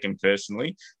for a second,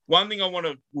 personally. One thing I want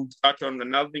to touch on,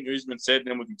 another thing Usman said,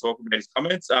 and then we can talk about his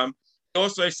comments. He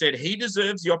also said he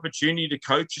deserves the opportunity to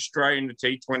coach Australia in the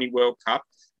T20 World Cup,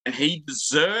 and he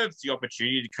deserves the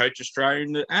opportunity to coach Australia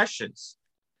in the Ashes.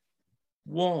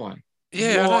 Why?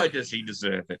 Yeah, why does he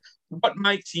deserve it? What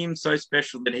makes him so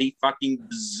special that he fucking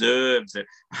deserves it?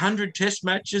 100 test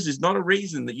matches is not a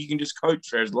reason that you can just coach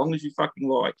for as long as you fucking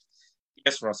like.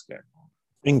 Yes, Roscoe.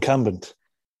 Incumbent.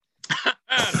 I'm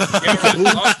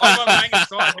on Langer's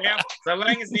side now. So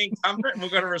Langer's the incumbent, and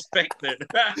we've got to respect it.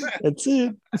 That's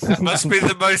it. Must be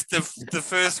the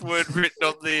first word written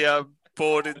on the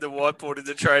board in the whiteboard in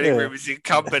the training room is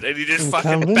incumbent, and he just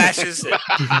fucking bashes it.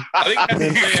 I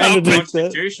think that's the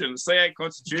Constitution. The CA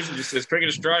Constitution just says Cricket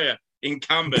Australia,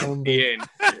 incumbent. The end.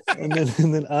 And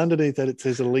then underneath that it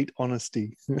says elite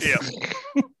honesty. Yeah.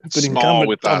 But Smile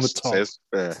with on us, the top. says.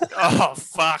 Oh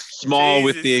fuck! Smile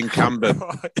Jesus. with the incumbent.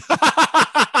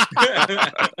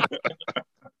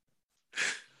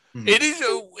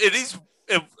 It is.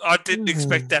 I didn't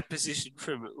expect that position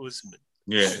from Usman.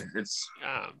 Yeah, it's.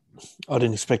 I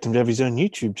didn't expect him to have his own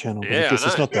YouTube channel. But Yeah, I guess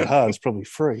it's not that hard. It's probably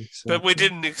free. So. But we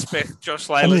didn't expect Josh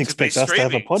I didn't Layla to be expect us to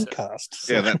have a streaming. podcast.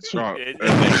 So. Yeah, that's right. Yeah.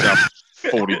 It's up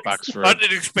 $40 for I it.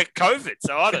 didn't expect COVID,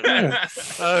 so I don't know.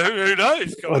 Who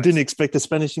knows? Guys? I didn't expect the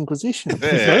Spanish Inquisition.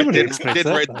 Yeah, Nobody didn't expects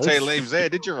read that. tea leaves there,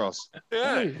 did you, Ross?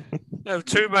 Yeah. They have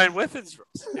two main weapons,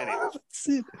 Ross. Anyway. That's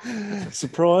it.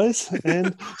 Surprise.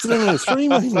 And three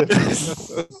main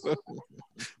weapons.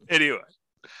 Anyway.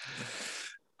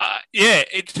 Yeah,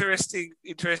 interesting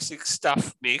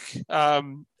stuff, Mick. I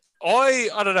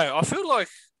don't know. I feel like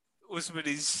Usman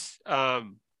is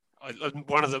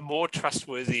one of the more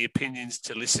trustworthy opinions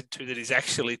to listen to that is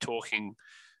actually talking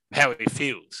how he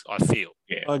feels, I feel.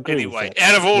 Yeah. I agree anyway, with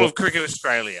that. out of all of Cricket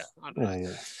Australia. I don't know.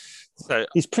 Yeah. So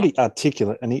He's pretty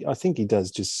articulate, and I think he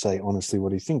does just say honestly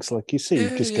what he thinks. Like you see,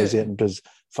 he just goes out and does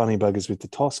funny buggers with the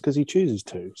toss because he chooses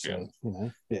to. So you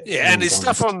know, and his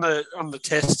stuff on the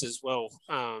test as well,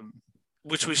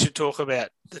 which we should talk about.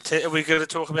 Are we going to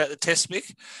talk about the test,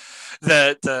 Mick?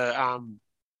 The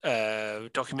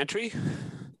documentary.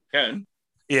 Can.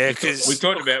 Yeah, because we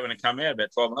talked about it when it came out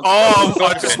about 12 months ago.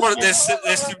 I just wanted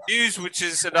there's some news, which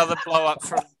is another blow up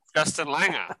from Justin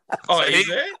Langer. Oh, is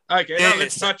there? Okay,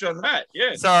 let's touch on that.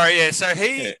 Yeah. Sorry, yeah. So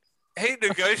he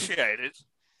negotiated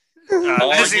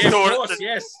as he thought.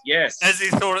 As he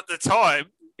thought at the time.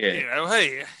 Yeah. You know,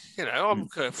 hey, I'm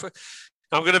going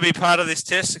to be part of this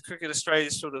test that Cricket Australia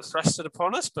sort of thrusted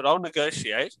upon us, but I'll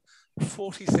negotiate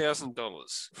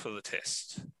 $40,000 for the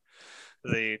test.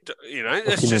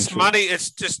 It's just money. It's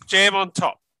just jam on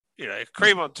top.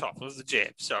 Cream on top of the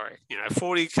jam. Sorry,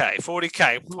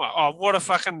 $40K. Oh, what a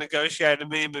fucking negotiator!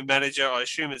 Me and my manager. I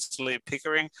assume it's Liam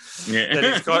Pickering that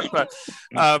he's got, but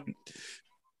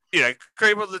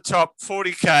cream on the top,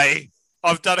 $40K.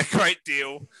 I've done a great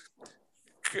deal.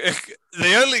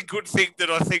 The only good thing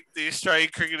that I think the Australian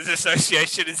Cricketers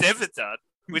Association has ever done,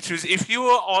 which was if you were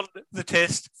on the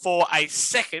test for a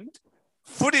second,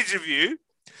 footage of you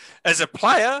as a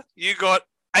player, you got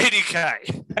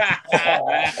 $80K.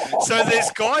 So there's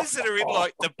guys that are in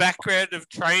like the background of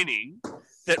training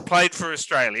that played for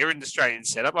Australia in the Australian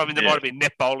setup. I mean, there might have been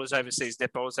net bowlers, overseas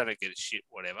net bowlers. They don't get a shit,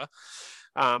 whatever.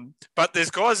 But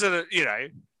there's guys that are,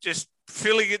 just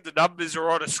filling in the numbers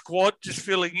or on a squad, just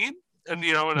filling in. And,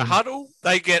 in a huddle,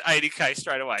 they get $80K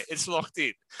straight away. It's locked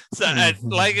in. So, and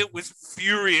Langer was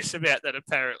furious about that,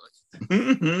 apparently.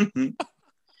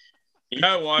 You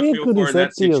know why I feel for in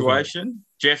that situation?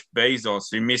 Jeff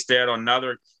Bezos, who missed out on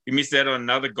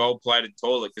another gold-plated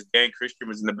toilet because Dan Christian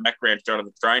was in the background shot of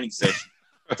the training session.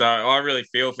 So I really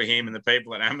feel for him and the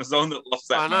people at Amazon that lost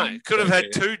that I know. money. Could have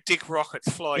had 2 dick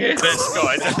rockets flying into the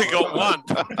sky. They got one.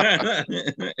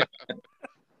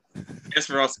 Yes,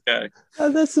 Roscoe.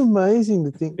 Oh, that's amazing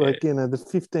to think, like, you know, the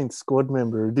 15th squad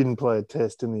member who didn't play a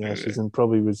test in the Ashes and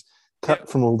probably was cut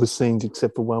from all the scenes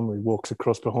except for one where he walks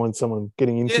across behind someone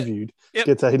getting interviewed,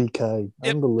 gets 80K.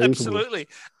 Unbelievable. Absolutely.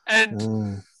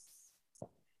 And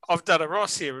I've done a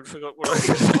Ross here and forgot what I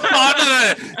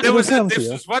no. This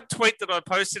was one tweet that I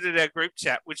posted in our group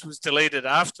chat, which was deleted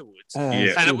afterwards.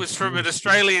 And it was from an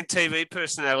Australian TV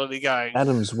personality going,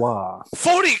 Adams Wah.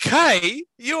 40K?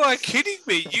 You are kidding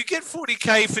me. You get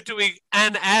 40K for doing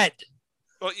an ad.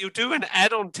 Like, you'll do an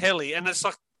ad on telly, and it's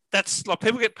like, that's like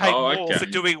people get paid more for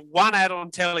doing one ad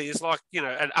on telly. Is like, you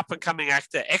know, an up and coming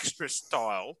actor, extra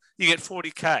style. You get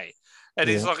 40K, and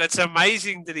he's like, it's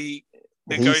amazing that he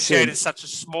negotiated such a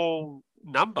small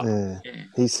number.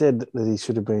 He said that he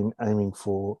should have been aiming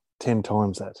for 10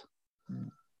 times that,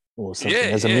 or something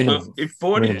as a minimum. If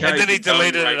 40K, and then he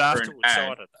deleted it afterwards.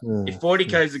 If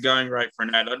 40K is the going rate for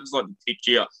an ad, I just like to pitch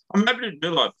you. I'm happy to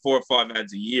do like 4 or 5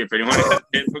 ads a year if anyone has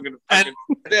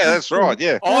that's right.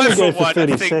 Yeah, I for one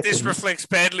think this reflects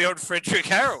badly on Frederick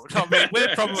Harold. I mean,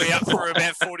 we're probably up for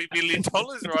about $40 million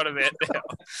right about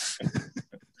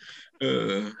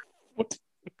now.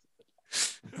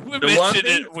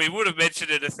 We would have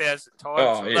mentioned it 1,000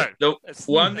 times. The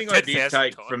one thing I did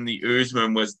take from the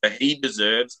Usman was the he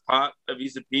deserves part of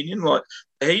his opinion. Like,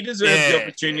 he deserves the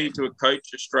opportunity to coach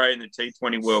Australia in the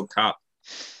T20 World Cup.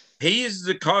 He is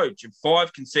the coach of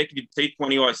 5 consecutive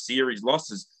T20I series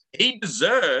losses. He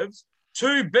deserves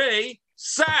to be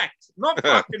sacked, not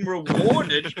fucking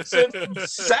rewarded. He deserves to be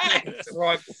sacked.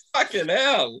 Like, fucking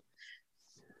hell.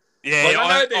 Yeah, like, I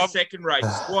know they're second-rate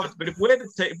squads, but if we're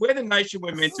the nation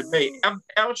we're meant to be, our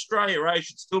Australia A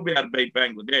should still be able to beat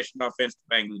Bangladesh. No offense to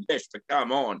Bangladesh, but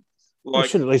come on. Like, we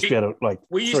should at least be able to, like,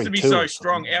 we used to be so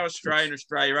strong. Our Australia and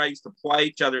Australia A used to play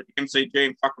each other at the MCG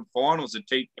and fucking finals of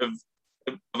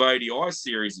ODI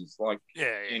series. It's like,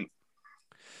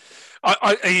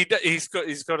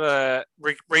 he's got a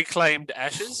reclaimed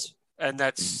Ashes, and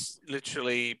that's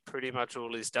literally pretty much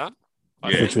all he's done.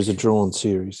 Which was a drawn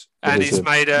series. And he's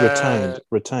made a...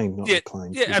 Retained, not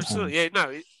reclaimed. Yeah, absolutely. Yeah,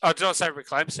 no. I did not say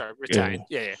reclaimed, sorry. Retained.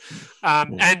 Yeah.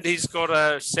 And he's got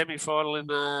a semi-final in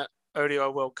the ODI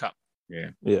World Cup. Yeah.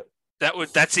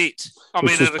 That's it. I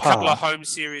mean, and a couple of home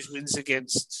series wins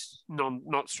against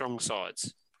not strong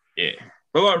sides. Yeah.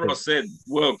 But like Ross said,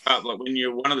 World Cup, like when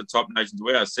you're one of the top nations,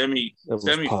 we are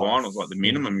semi-finals, like the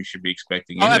minimum you should be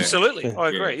expecting. Oh, absolutely. I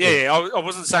agree. Yeah. I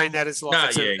wasn't saying that as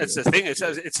like it's a thing.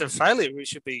 It's a failure. We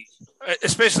should be,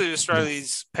 especially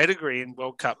Australia's pedigree in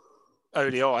World Cup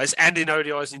ODIs and in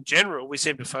ODIs in general. We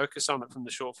seem to focus on it from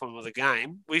the short form of the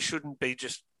game. We shouldn't be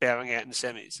just bowing out in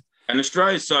semis. And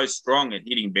Australia's so strong at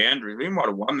hitting boundaries, we might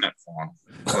have won that final.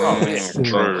 Oh, yeah.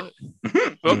 True.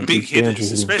 Well, big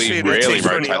hitters, especially in the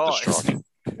T20Is.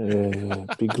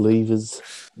 Yeah, big levers.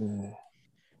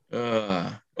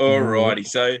 All righty.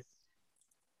 So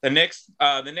the next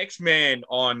man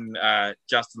on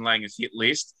Justin Langer's hit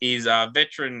list is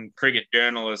veteran cricket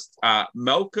journalist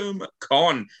Malcolm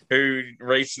Conn, who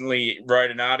recently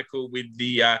wrote an article with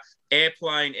the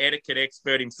airplane etiquette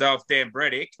expert himself, Dan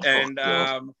Breddick, and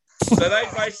so they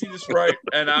basically just wrote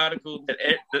an article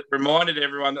that reminded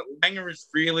everyone that Langer is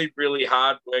really, really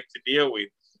hard work to deal with,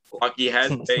 like he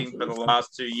has been for the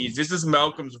last 2 years. This is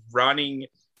Malcolm's running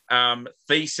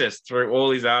thesis through all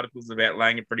his articles about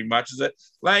Langer, pretty much, is that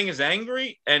Langer's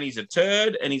angry and he's a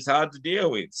turd and he's hard to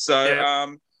deal with.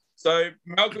 So, so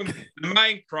Malcolm, the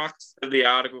main crux of the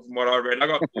article, from what I read, I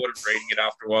got bored of reading it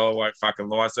after a while, I won't fucking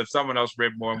lie. So if someone else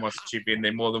read more and wants to chip in,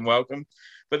 they're more than welcome.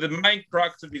 But the main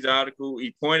crux of his article,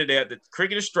 he pointed out that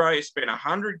Cricket Australia spent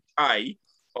 $100K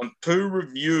on 2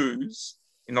 reviews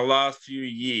in the last few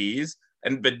years,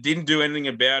 but didn't do anything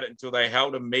about it until they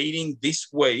held a meeting this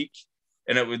week.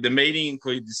 And the meeting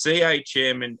included the CA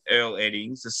chairman, Earl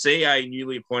Eddings, the CA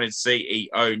newly appointed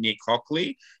CEO, Nick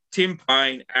Hockley, Tim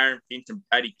Payne, Aaron Finch, and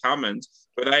Paddy Cummins,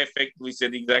 where they effectively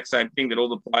said the exact same thing, that all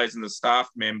the players and the staff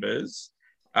members,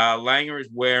 Langer is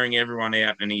wearing everyone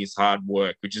out and he is hard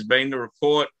work, which has been the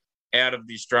report out of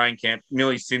the Australian camp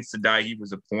nearly since the day he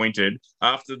was appointed.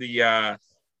 After the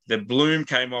bloom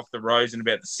came off the rose in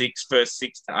about the first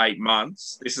 6 to 8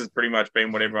 months, this has pretty much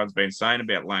been what everyone's been saying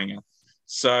about Langer.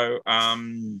 So,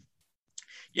 so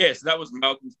that was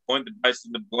Malcolm's point, that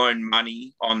basically they've blown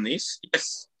money on this.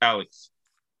 Yes, Alex.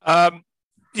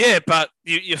 Yeah, but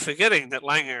you're forgetting that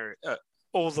Langer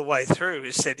all the way through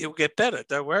has said he'll get better.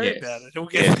 Don't worry about it. He'll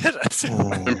get better.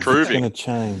 Improving.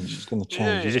 It's going to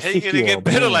change. He's a how are you going to get 50-year-old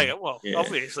better man. later? Well,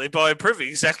 obviously by improving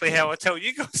exactly how I tell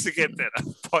you guys to get better.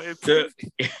 By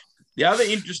improving. The other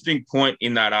interesting point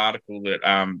in that article that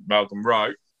Malcolm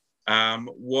wrote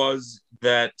was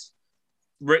that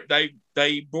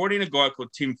they brought in a guy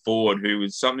called Tim Ford, who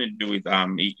was something to do with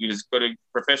he was got a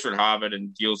professor at Harvard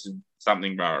and deals with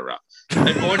something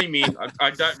They brought him in.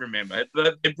 I don't remember.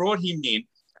 They brought him in,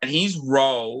 and his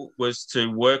role was to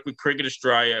work with Cricket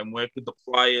Australia and work with the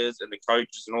players and the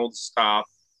coaches and all the staff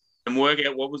and work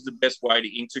out what was the best way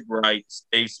to integrate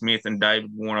Steve Smith and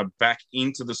David Warner back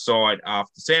into the side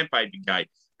after Sandpaper Gate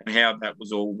and how that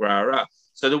was all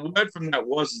So the word from that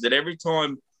was that every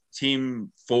time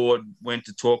Tim Ford went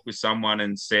to talk with someone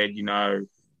and said, to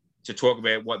talk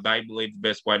about what they believe the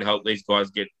best way to help these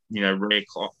guys get,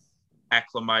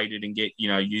 acclimated and get,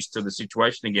 used to the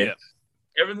situation again. Yeah.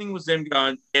 Everything was them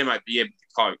going, mate, the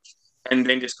coach. And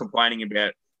then just complaining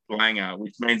about Langer,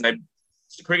 which means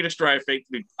Cricket Australia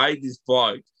effectively paid this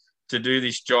bloke to do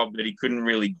this job that he couldn't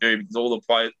really do because all the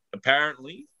players,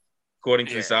 apparently, according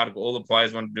to this article, all the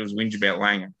players wanted to do was whinge about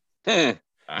Langer.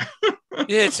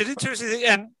 It's an interesting thing.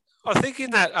 And I think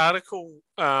in that article,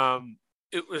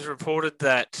 it was reported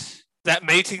that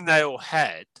meeting they all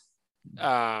had,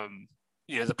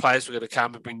 the players were going to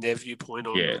come and bring their viewpoint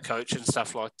on the coach and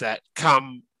stuff like that,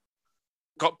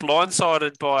 got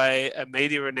blindsided by a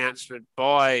media announcement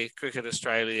by Cricket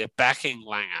Australia backing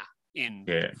Langer in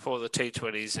for the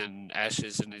T20s and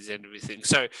Ashes and his end of everything.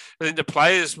 So I think the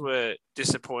players were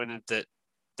disappointed that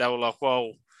they were like,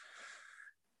 well,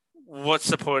 what's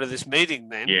the point of this meeting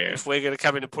then? If we're going to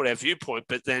come in and put our viewpoint,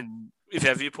 but then if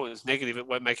our viewpoint is negative, it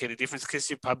won't make any difference because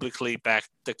you publicly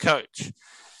backed the coach.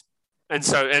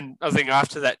 And I think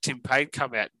after that, Tim Payne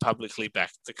come out and publicly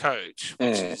backed the coach,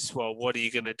 which is, well, what are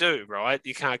you going to do, right?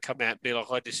 You can't come out and be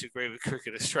like, I disagree with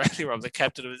Cricket Australia. I'm the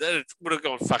captain of it. It would have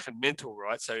gone fucking mental,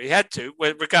 right? So he had to,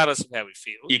 regardless of how he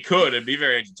feels. You could. It'd be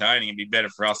very entertaining. It'd be better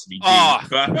for us if he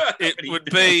did. It would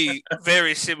be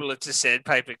very similar to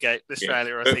Sandpaper Gate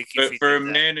Australia, I think. For a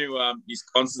man who is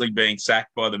constantly being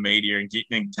sacked by the media and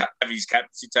getting to have his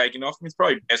captaincy taken off him, it's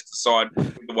probably best to side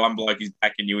with the one bloke who's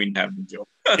backing you in to have the job.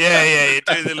 You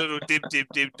do the little dib,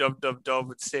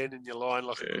 dob, and stand in your line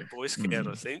like a good Boy Scout,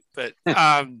 I think. But,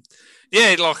 Malcolm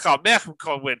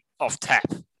Conn went off tap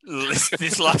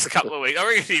this last couple of weeks. I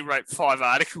reckon he wrote 5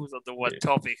 articles on the one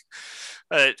topic.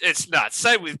 It's nuts.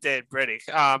 Same with Dan Brennick.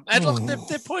 And, look,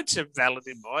 their points are valid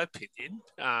in my opinion.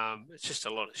 It's just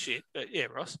a lot of shit. But,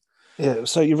 Ross. Yeah,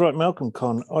 so you're right, Malcolm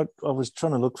Conn. I was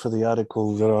trying to look for the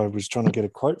article that I was trying to get a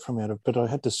quote from out of, but I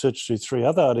had to search through 3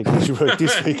 other articles you wrote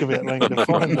this week about Langer to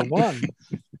find the one.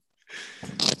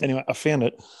 Anyway, I found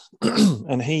it,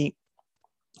 and he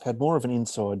had more of an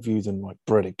inside view than like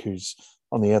Breddick, who's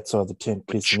on the outside of the tent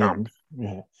pissing in.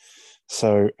 Yeah.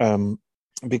 So,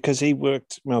 because he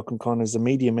worked, Malcolm Conn, as the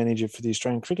media manager for the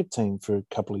Australian cricket team for a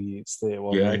couple of years there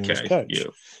while he was coach.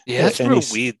 Yeah, that's real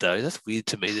weird, though. That's weird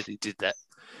to me that he did that.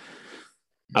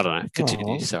 I don't know.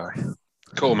 Continue. Sorry.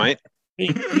 Cool, mate.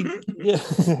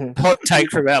 Hot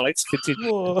take from Alex.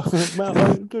 Continue.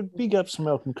 Good big ups to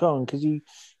Malcolm Conn because he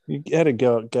had a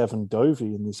go at Gavin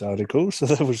Dovey in this article, so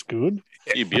that was good.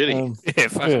 You beauty.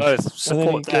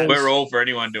 Support that. We're all for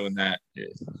anyone doing that.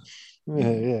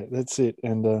 Yeah, that's it.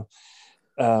 And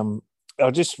I'll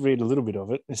just read a little bit of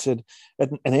it. It said,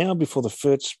 an hour before the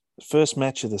first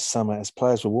match of the summer, as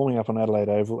players were warming up on Adelaide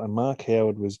Oval and Mark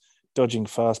Howard was dodging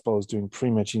fast bowlers doing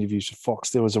pre-match interviews for Fox,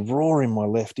 there was a roar in my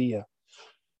left ear.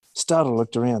 Started,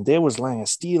 looked around. There was Langer,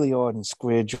 steely-eyed and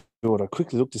square-jawed. I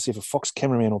quickly looked to see if a Fox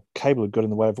cameraman or cable had got in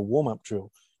the way of a warm-up drill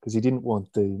because he didn't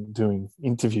want doing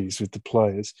interviews with the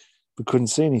players, but couldn't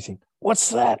see anything. What's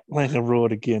that? Langer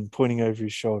roared again, pointing over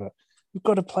his shoulder. We've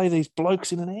got to play these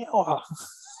blokes in an hour.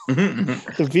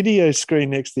 The video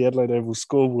screen next to the Adelaide Oval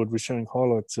scoreboard was showing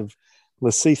highlights of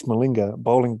Lasith Malinga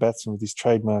bowling batsmen with his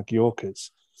trademark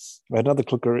Yorkers. I had another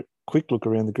quick look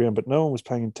around the ground, but no one was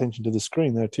paying attention to the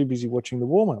screen. They were too busy watching the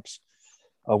warm-ups.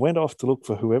 I went off to look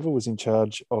for whoever was in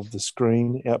charge of the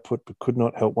screen output, but could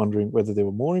not help wondering whether there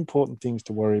were more important things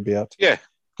to worry about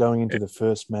going into the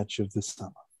first match of the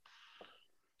summer.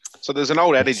 So there's an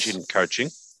old adage in coaching.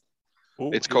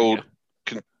 It's called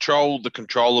control the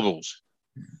controllables.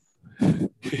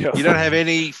 You don't have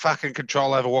any fucking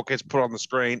control over what gets put on the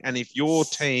screen. And if your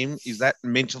team is that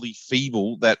mentally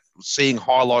feeble that seeing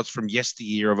highlights from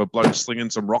yesteryear of a bloke slinging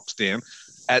some rocks down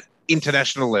at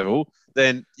international level,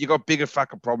 then you got bigger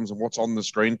fucking problems than what's on the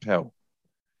screen, pal.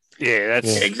 Yeah,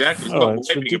 that's exactly.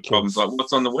 It's got bigger problems like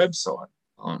what's on the website.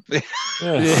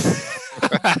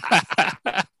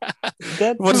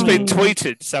 That What's to been me-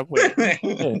 tweeted somewhere?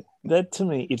 yeah, that to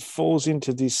me, it falls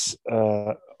into this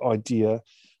idea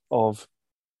of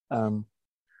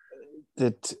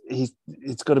that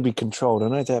it's got to be controlled. I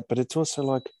know that, but it's also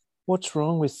like, what's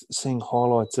wrong with seeing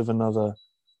highlights of another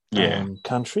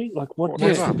country? Like, what's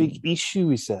Whatever. the big issue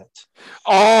with that?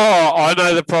 Oh, I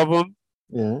know the problem.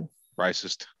 Yeah.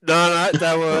 Racist. No,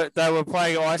 they were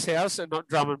playing Ice House and not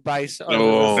drum and bass over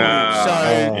Oh. the footage.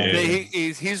 So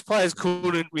Yeah. his players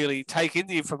couldn't really take in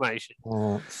the information,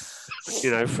 Oh.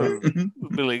 from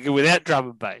without drum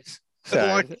and bass.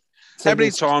 So, How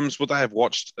many times would they have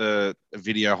watched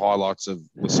video highlights of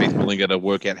Lassith Mullingar to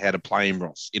work out how to play him,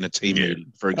 Ross, in a team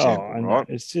meeting, for example, I know. right?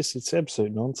 It's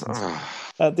absolute nonsense.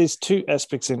 Ah, There's two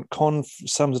aspects, and Con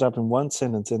sums it up in one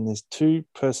sentence, and there's two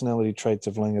personality traits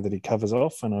of Langer that he covers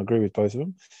off, and I agree with both of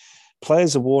them.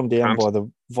 Players are worn down by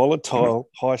the volatile,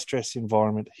 high-stress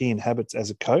environment he inhabits as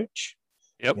a coach.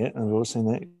 Yep. Yeah, and we've all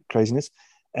seen that craziness.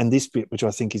 And this bit, which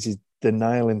I think is the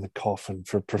nail in the coffin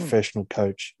for a professional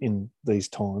coach in these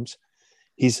times,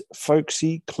 his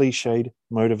folksy, cliched,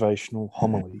 motivational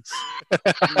homilies.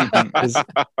 'Cause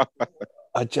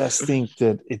I just think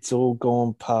that it's all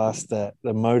gone past that,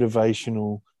 the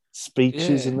motivational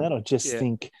speeches and that. I just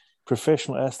think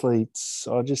professional athletes,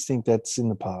 I just think that's in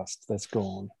the past. That's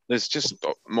gone. There's just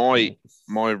my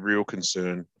real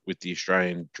concern with the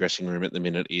Australian dressing room at the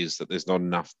minute is that there's not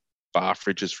enough bar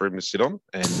fridges for him to sit on,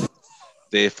 and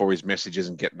therefore his message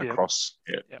isn't getting across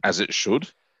as it should.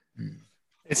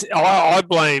 I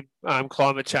blame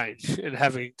climate change and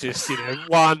having just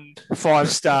one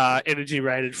 5-star energy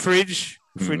rated fridge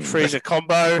freezer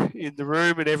combo in the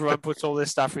room, and everyone puts all their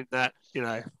stuff in that.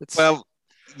 It's, Well,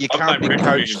 you can't be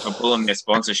coached. for pulling their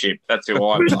sponsorship. That's who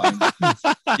I blame.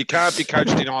 You can't be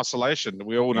coached in isolation.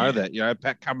 We all know that.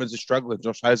 Pat Cummins is struggling.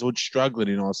 Josh Hazelwood's struggling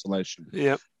in isolation.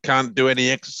 Yep. Can't do any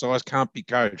exercise. Can't be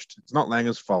coached. It's not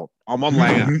Langer's fault. I'm on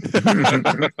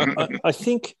Langer. I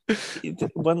think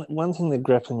one thing they're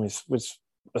grappling with, which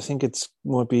I think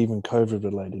might be even COVID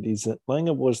related, is that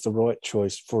Langer was the right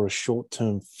choice for a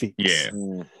short-term fix. Yeah.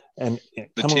 And The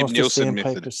coming Tim off Nielsen the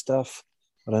sandpaper method. stuff,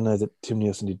 I don't know that Tim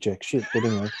Nielsen did jack shit, but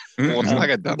anyway. What's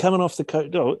Langer done? Coming off the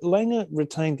coach, Langer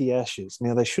retained the Ashes.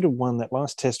 Now, they should have won. That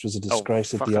last test was a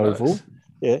disgrace at the fucking Oval. oath.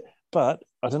 Yeah, but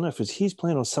I don't know if it was his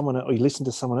plan or someone else, or he listened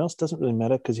to someone else. Doesn't really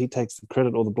matter because he takes the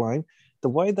credit or the blame. The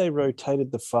way they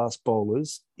rotated the fast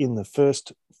bowlers in the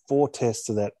first 4 tests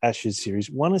of that Ashes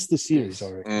series, won us the series, I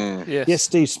reckon. Yes,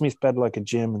 Steve Smith batted like a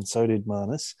gem, and so did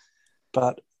Marnus.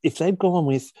 But if they'd gone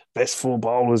with best 4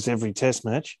 bowlers every test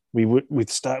match, which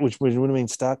would have been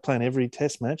Stark playing every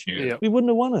test match, we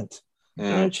wouldn't have won it.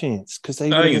 No chance, because they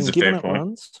would have been given it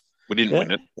runs. We didn't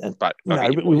win it, but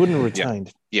but we wouldn't have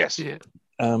retained. Yes.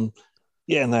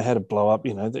 And they had to blow up.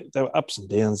 They were ups and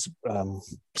downs.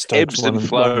 Stokes Ebbs and won the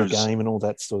flows. game and all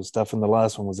that sort of stuff. And the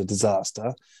last one was a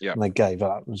disaster. Yeah. And they gave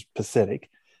up. It was pathetic.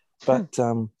 But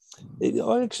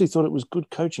I actually thought it was good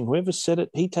coaching. Whoever said it,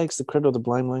 he takes the credit or the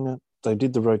blame. Langer. They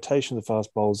did the rotation of the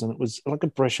fast bowls, and it was like a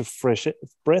breath of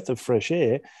fresh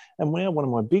air. And one of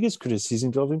my biggest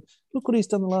criticisms of him, look what he's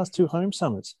done the last 2 home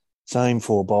summers. Same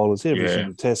 4 bowlers every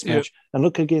single test match. And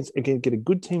look again, get a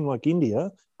good team like India,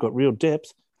 got real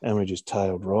depth, and we just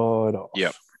tailed right off.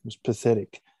 Yep. It was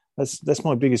pathetic. That's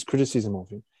my biggest criticism of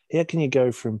him. How can you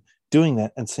go from doing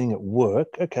that and seeing it work?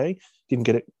 Okay, didn't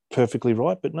get it perfectly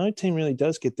right, but no team really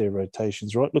does get their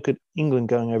rotations right. Look at England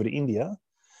going over to India.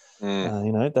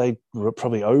 They were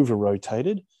probably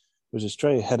over-rotated, whereas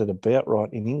Australia had it about right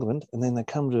in England, and then they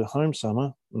come to the home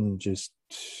summer and just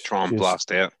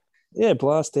blast out. Yeah,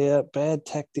 blast out, bad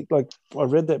tactic. Like, I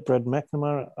read that Brad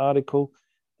McNamara article,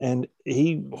 and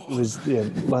he was,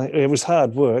 it was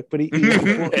hard work, but he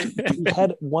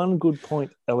had one good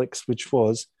point, Alex, which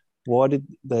was, why did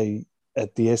they,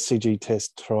 at the SCG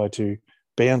test, try to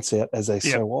bounce out, as they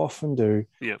so often do,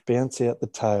 bounce out the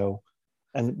tail?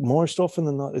 And most often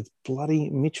than not, it's bloody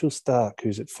Mitchell Stark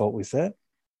who's at fault with that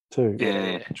too.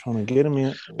 Yeah. Trying to get him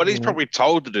out. But he's probably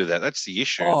told to do that. That's the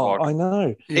issue. Oh, I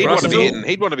know. He'd want to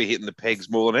be hitting the pegs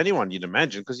more than anyone, you'd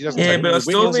imagine, because he doesn't take but I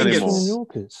still think anymore.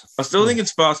 I still think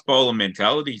it's fast bowler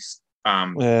mentalities,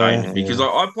 David, because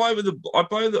I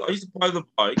used to play the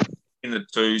bloke in the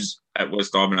 2s at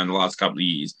West Island in the last couple of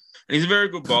years. And he's a very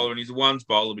good bowler, and he's a 1s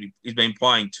bowler, but he's been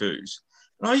playing 2s.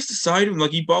 And I used to say to him,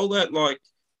 like, he bowled that like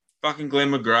fucking Glenn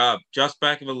McGrath, just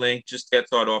back of a length, just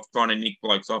outside off, trying to nick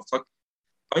blokes off. It's like,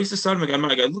 I used to say to him,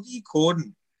 mate, look at your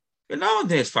Corden. No one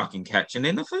there's fucking catching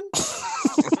anything.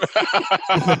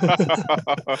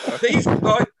 These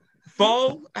like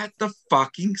bowl at the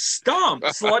fucking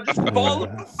stumps. Like, just bowl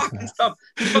at the fucking stump.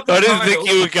 I didn't think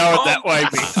you were going that way,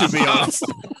 Mick, to be honest.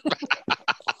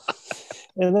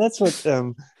 And that's what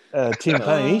Tim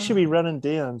Payne, he should be running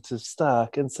down to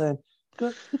Stark and saying,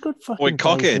 We've got fucking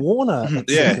Dave Warner at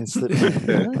second slip.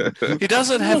 He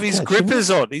doesn't have his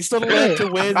grippers on. He's not allowed to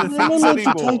wear the things things anymore.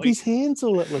 anymore. To tape his hands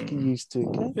all up like he used to.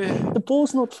 Okay? Yeah. The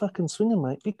ball's not fucking swinging,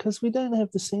 mate, because we don't have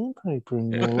the sandpaper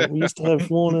anymore. Like we used to have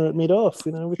Warner at mid-off,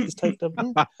 with his taped up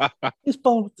hands. Just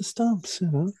bowl with the stumps,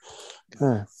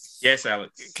 Yes,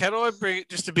 Alex. Can I bring it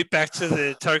just a bit back to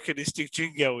the tokenistic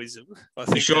jingoism? I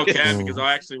think You sure can, because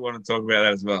I actually want to talk about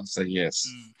that as well. So, yes.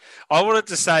 I wanted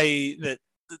to say that,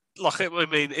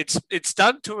 it's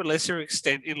done to a lesser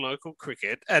extent in local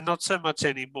cricket and not so much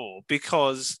anymore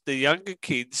because the younger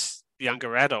kids,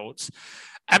 younger adults,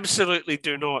 absolutely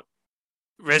do not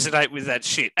resonate with that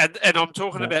shit. And I'm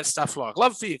talking about stuff like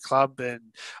love for your club and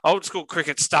old school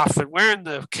cricket stuff and wearing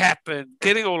the cap and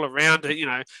getting all around it.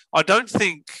 I don't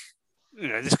think,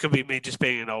 this could be me just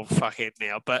being an old fuckhead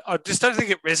now, but I just don't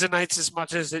think it resonates as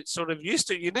much as it sort of used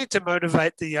to. You need to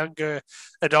motivate the younger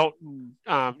adult and,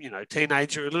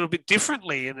 teenager a little bit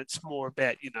differently, and it's more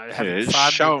about, having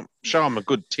fun. Show them a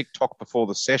good TikTok before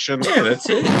the session. Yeah, that's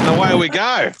it. And away we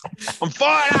go. I'm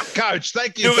fired up, Coach.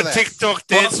 Thank you Do for a that. TikTok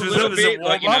dance Floss a with little them as a bit,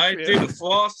 like, warm-up. do the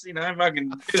floss, fucking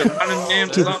do the running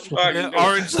down stuff.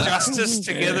 Orange Justice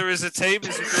together as a team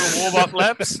as we do warm-up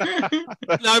laps. No,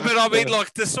 but I mean,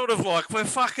 the sort of we're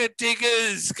fucking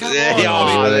diggers. Come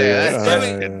on.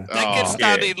 That gets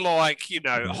done in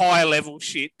higher level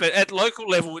shit. But at local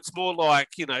level, it's more like,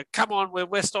 come on, we're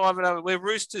West Ivanhoe, we're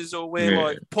Roosters, or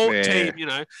we're Port team,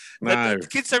 But the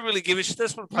kids don't really give a shit. They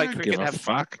just want to play cricket and have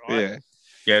fun. Right? Yeah.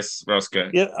 Yes, Roscoe.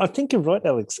 Yeah, I think you're right,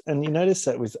 Alex. And you notice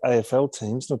that with AFL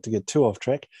teams, not to get too off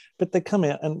track, but they come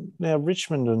out and now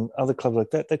Richmond and other clubs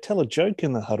like that, they tell a joke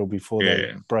in the huddle before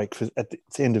they break at the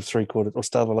end of 3 quarters or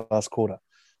start of the last quarter.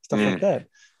 Stuff like that.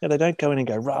 Yeah, they don't go in and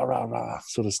go rah, rah, rah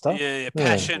sort of stuff. Yeah,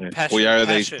 passion. We owe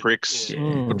these pricks.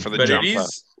 Good for the jumper.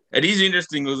 It is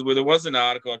interesting. There was an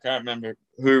article, I can't remember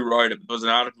who wrote it, but there was an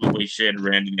article that we shared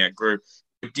around in our group.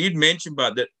 It did mention,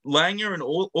 but that Langer and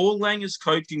all Langer's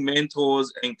coaching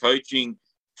mentors and coaching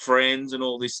friends and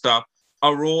all this stuff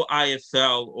are all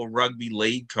AFL or rugby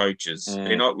league coaches.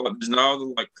 They're not there's no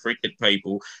other cricket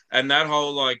people. And that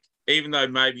whole even though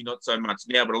maybe not so much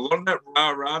now, but a lot of that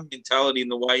rah-rah mentality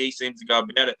and the way he seems to go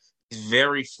about it is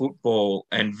very football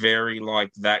and very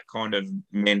that kind of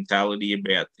mentality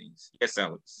about things. Yes,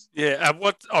 Alex. Yeah, and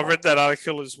what I read that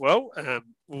article as well.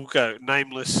 We'll go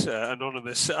nameless,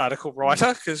 anonymous article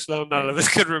writer because none of us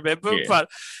can remember. Yeah.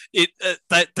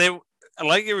 But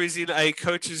Langer is in a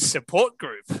coach's support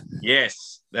group.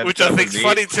 Yes. Which I think is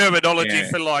funny terminology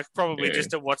for probably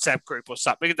just a WhatsApp group or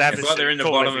something. They have it's they're in the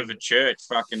bottom of a church,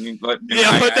 fucking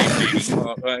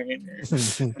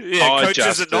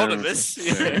Coaches Anonymous.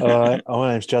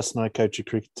 My name's Justin. I coach a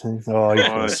cricket team.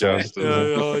 Justin.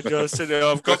 Justin.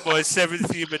 I've got my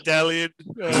 7th year medallion.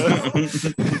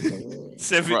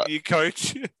 7-year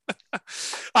coach.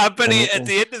 But at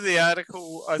the end of the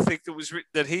article, I think it was written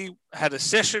that he had a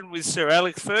session with Sir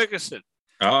Alex Ferguson.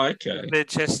 Oh, okay.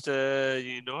 Manchester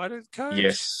United coach,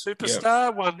 yes,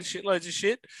 superstar, won shitloads of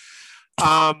shit.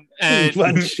 And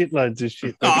won shitloads of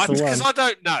shit. Because I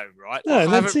don't know, right? No,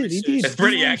 that's it. He did. It's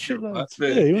pretty accurate.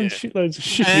 He won shitloads of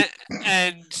shit.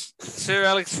 And Sir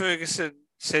Alex Ferguson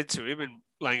said to him, and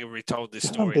Langer retold this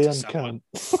story to someone,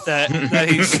 that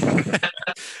he's...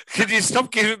 Can you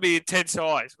stop giving me intense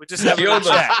eyes? We're just having a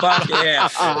chat. Fuck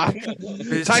out.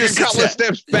 Take a couple of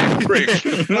steps back, prick.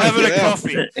 Having a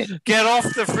coffee. Get off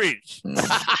the fridge.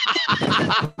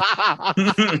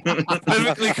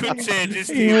 Perfectly good chair.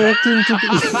 Just he walked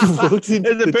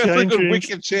into the perfectly good rooms.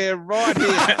 wicker chair right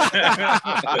here.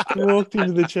 He walked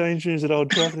into the change rooms at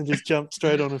Old Trafford and just jumped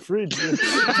straight on a fridge. What the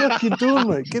fuck you doing,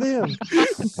 mate? Get down.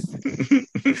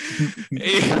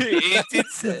 He did.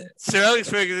 Sir Alex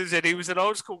Ferguson said he was an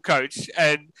old school coach,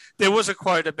 and there was a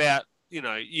quote about,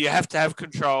 you have to have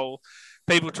control.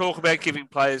 People talk about giving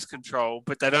players control,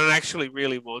 but they don't actually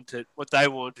really want it. What they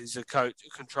want is a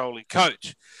controlling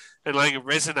coach, and Langer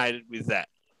resonated with that.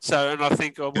 So, and I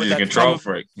think he's a control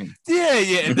freak. Yeah,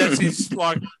 and that's his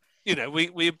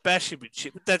we bash him and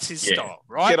shit, but that's his style,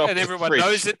 right? And everyone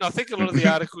knows it. And I think a lot of the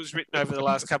articles written over the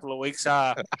last couple of weeks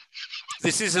are,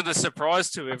 this isn't a surprise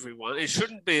to everyone. It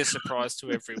shouldn't be a surprise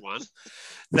to everyone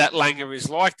that Langer is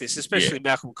like this, especially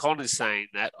Malcolm Connors saying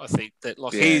that. I think that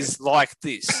he's like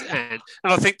this. And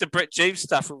I think the Brett Jeeves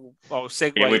stuff, I'll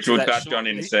segue which we'll touch shortly, on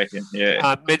in a second.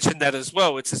 Yeah. Mentioned that as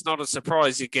well. It's not a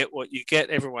surprise. You get what you get.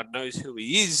 Everyone knows who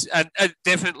he is. And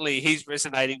definitely he's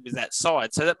resonating with that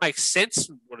side. So that makes sense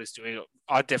from what he's doing.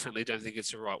 I definitely don't think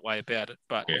it's the right way about it.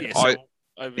 But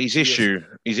His issue,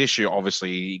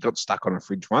 obviously, he got stuck on a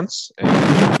fridge once.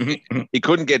 And he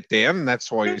couldn't get down.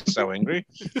 That's why he's so angry.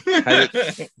 And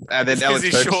then Alex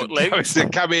Ferguson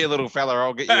said, "Come here, little fella.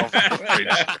 I'll get you off the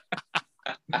fridge."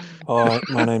 Hi,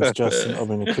 my name's Justin. I've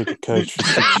been a cricket coach for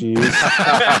 6 years.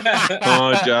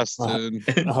 Hi, Justin.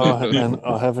 And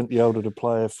I haven't yelled at a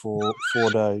player for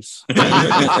 4 days.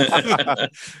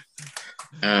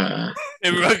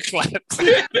 Everyone claps.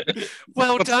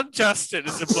 Well done, Justin,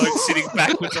 as the bloke sitting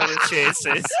backwards on a chair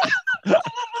says.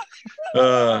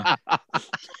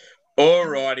 All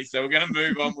righty, so we're going to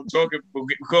move on. We'll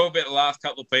call about the last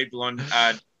couple of people on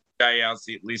JL's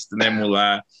hit list, and then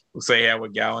we'll see how we're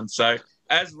going. So,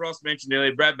 as Ross mentioned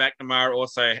earlier, Brad McNamara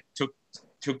also took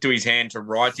to his hand to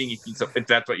writing, if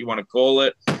that's what you want to call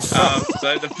it.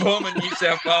 So the former New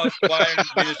South Wales player and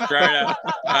administrator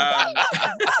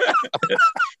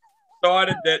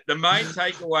decided that the main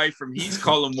takeaway from his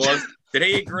column was that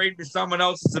he agreed with someone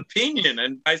else's opinion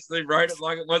and basically wrote it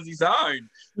like it was his own.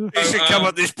 He should come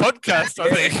on this podcast, I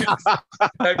think.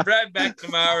 So Brad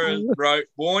McNamara wrote,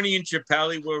 Warney and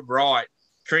Chappelli were right.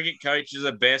 Cricket coaches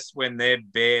are best when they're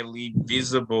barely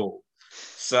visible.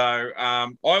 So I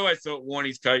always thought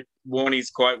Warney's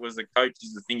quote was, the coach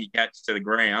is the thing you catch to the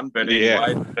ground. But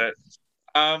anyway, the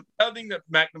other thing that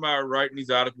McNamara wrote in his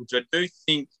article, which I do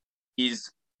think is,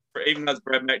 even as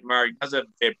Brad McNamara does have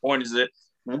a fair point, is that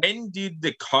when did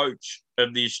the coach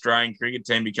of the Australian cricket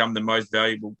team become the most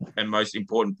valuable and most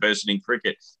important person in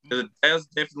cricket? Because it does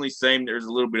definitely seem there's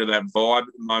a little bit of that vibe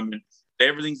at the moment.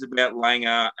 Everything's about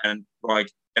Langer, and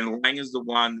Langer's the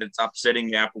one that's upsetting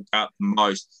the apple cart the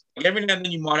most. Like every now and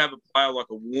then you might have a player like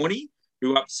a Warney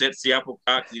who upsets the apple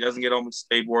cart because he doesn't get on with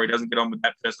Steve or he doesn't get on with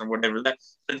that person or whatever. But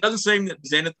it doesn't seem that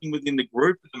there's anything within the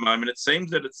group at the moment. It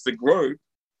seems that it's the group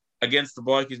against the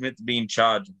bloke who's meant to be in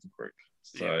charge of the group.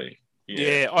 So,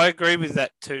 yeah, I agree with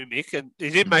that too, Mick. And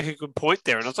he did make a good point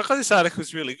there. And I was like, this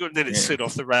article's really good. And then it slid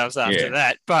off the rails after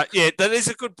that. But, that is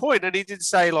a good point. And he did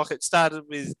say, it started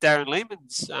with Darren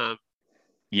Lehmann's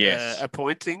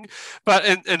appointing. But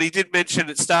and he did mention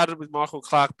it started with Michael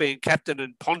Clarke being captain,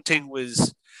 and Ponting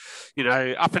was,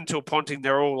 up until Ponting,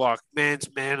 they're all like man's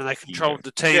man and they controlled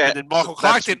the team. And then Michael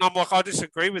Clarke didn't. I'm like, I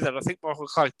disagree with that. I think Michael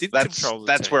Clarke did control the team.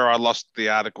 That's where I lost the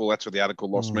article. That's where the article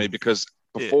lost me, because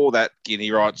before that,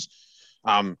 Guinea writes,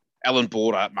 Alan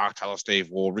Border, Mark Taylor, Steve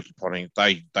Waugh, Ricky Ponting,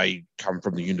 they come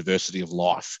from the University of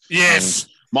Life. Yes.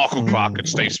 And Michael Clarke and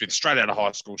Steve Smith, straight out of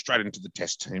high school, straight into the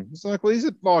Test team. It's like, well, is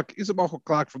it Michael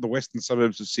Clarke from the western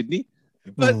suburbs of Sydney?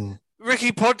 But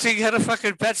Ricky Ponting had a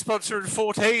fucking bat sponsor at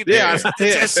 14. Yeah. The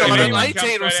Test side at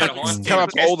 18 or something. Come up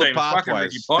all the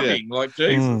pathways. Ricky Ponting,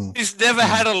 Jesus. He's never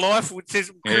had a life which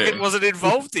his cricket wasn't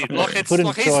involved in. It's Couldn't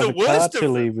like he's drive the a car worst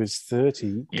till he was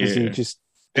 30 because he just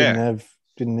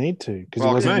didn't need to, because he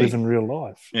wasn't living real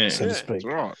life, so to speak. That's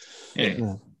right.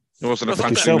 Yeah. He wasn't a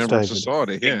functioning member of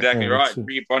society. Exactly right.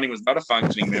 Ricky Ponting was not a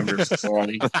functioning member of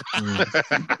society.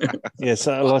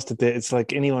 So I lost it there. It's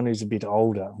like anyone who's a bit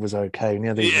older was okay.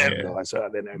 Now these young guys,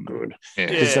 they're no good.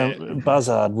 Because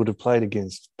Buzzard would have played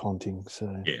against Ponting,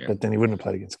 but then he wouldn't have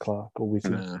played against Clarke or with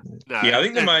him. I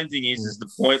think the main thing is the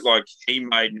point, like he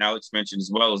made and Alex mentioned as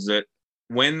well, is that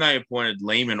when they appointed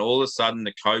Lehmann, all of a sudden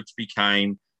the coach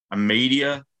became a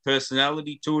media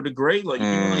personality to a degree. Like you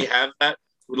can only have that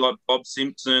with like Bob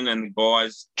Simpson and the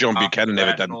guys. John Buchanan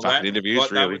never done fucking interviews,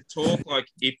 They would talk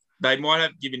if they might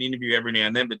have given an interview every now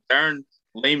and then, but Darren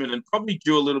Lehmann, and probably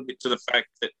due a little bit to the fact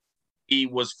that he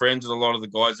was friends with a lot of the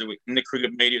guys that were in the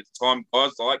cricket media at the time,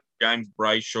 guys like James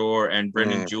Brayshaw and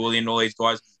Brendan Julian, all these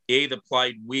guys, he either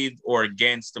played with or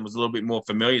against and was a little bit more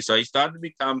familiar. So he started to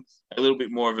become a little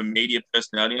bit more of a media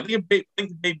personality. I think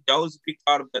Big Dull is a big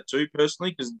part of that too,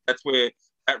 personally, because that's where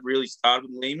that really started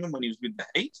with Lehmann when he was with the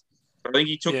Heat. I think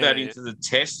he took that into the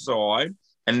Test side,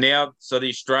 and now so the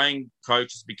Australian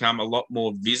coach has become a lot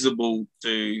more visible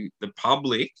to the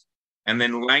public, and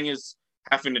then Langer's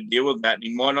having to deal with that. And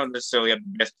he might not necessarily have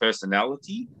the best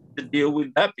personality to deal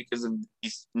with that because of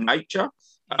his nature.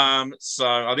 So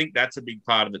I think that's a big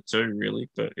part of it too, really.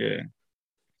 But I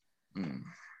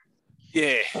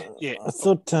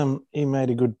thought he made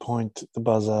a good point, the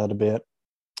Buzzard, about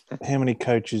how many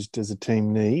coaches does a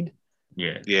team need?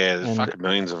 There's fucking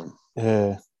millions of them.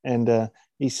 And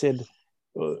he said,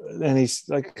 and he's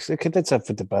like, okay, that's up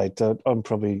for debate. I'm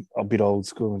probably a bit old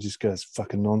school and just go, it's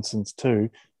fucking nonsense too,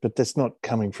 but that's not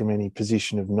coming from any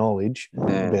position of knowledge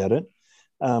about it.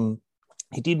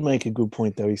 He did make a good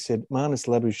point, though. He said, Marnus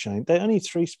Labuschagne, there are only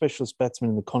 3 specialist batsmen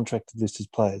in the contract list as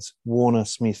players, Warner,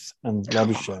 Smith and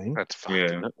Labuschagne. That's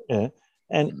fine. Yeah.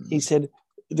 And he said,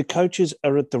 the coaches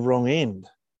are at the wrong end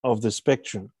of the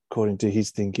spectrum, according to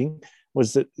his thinking,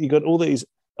 was that you got all these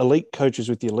elite coaches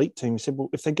with the elite team. He said, well,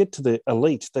 if they get to the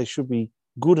elite, they should be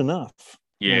good enough.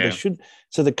 Yeah. They should.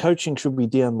 So the coaching should be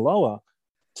down lower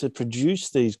to produce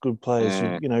these good players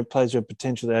who, players who have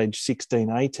potential at age 16,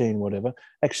 18, whatever,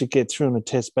 actually get through on a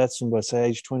test batsman by, say,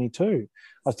 age 22.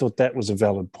 I thought that was a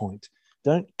valid point.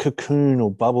 Don't cocoon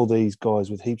or bubble these guys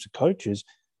with heaps of coaches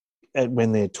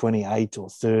when they're 28 or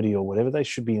 30 or whatever. They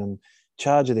should be in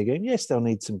charge of their game. Yes, they'll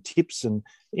need some tips. And,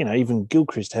 even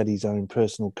Gilchrist had his own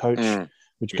personal coach,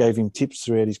 which gave him tips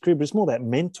throughout his career. But it's more that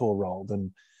mentor role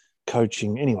than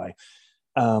coaching. Anyway,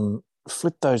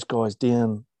 flip those guys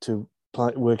down to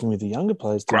working with the younger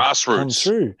players to Grassroots. come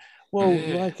through.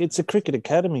 Well, it's a cricket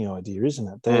academy idea, isn't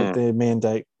it? Their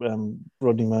mandate,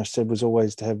 Rodney Marsh said, was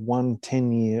always to have one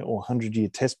 10-year or 100-year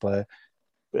test player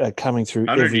coming through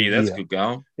every year. That's a good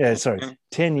goal. Yeah, sorry.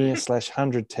 10-year /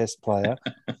 100 test player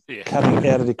coming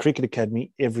out of the cricket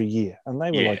academy every year. And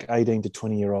they were like 18 to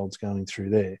 20-year-olds going through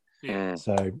there. Yeah.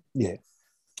 So,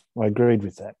 I agreed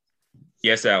with that.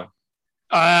 Yes, Al.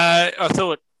 I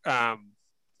thought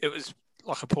it was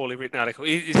like a poorly written article.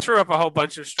 He threw up a whole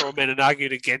bunch of straw men and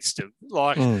argued against him.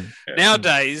 Like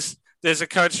nowadays, there's a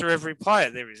coach for every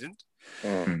player. There isn't.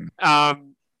 And I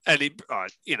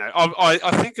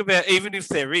think about, even if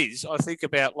there is, I think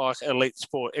about like elite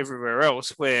sport everywhere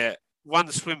else where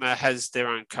one swimmer has their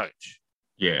own coach.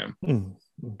 Yeah.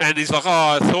 And he's like,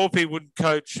 Thorpe wouldn't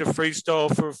coach a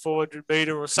freestyle for a 400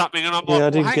 meter or something. And I'm like, I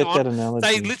didn't get hang that on. analogy.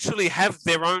 They literally have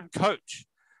their own coach.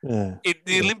 Yeah.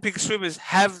 The Olympic swimmers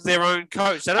have their own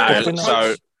coach. They don't have a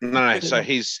coach. So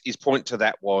his point to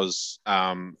that was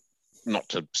not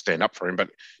to stand up for him,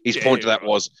 but his point to that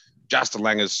was Justin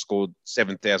Langer's scored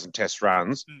 7,000 test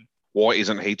runs. Why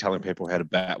isn't he telling people how to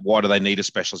bat? Why do they need a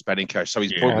specialist batting coach? So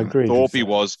his point to Thorpe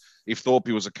was, if Thorpe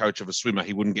was a coach of a swimmer,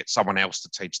 he wouldn't get someone else to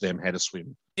teach them how to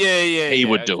swim. He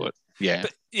would do it. Yeah.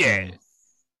 But,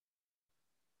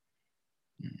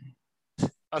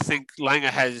 I think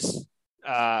Langer has...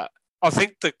 I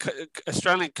think the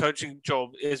Australian coaching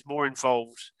job is more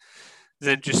involved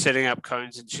than just setting up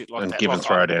cones and shit like and that. Give and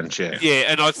throw down, Yeah,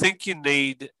 and I think you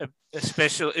need a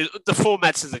special... The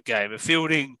formats of the game, a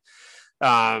fielding,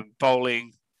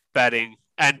 bowling, batting,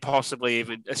 and possibly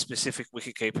even a specific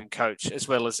wicket-keeping coach as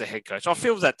well as the head coach. I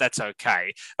feel that that's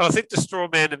okay. And I think the straw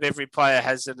man of every player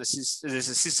has an assistant. There's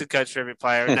an assistant coach for every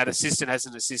player, and that assistant has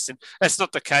an assistant. That's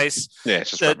not the case. Yeah,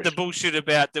 it's just the bullshit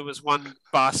about there was one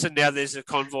bus and now there's a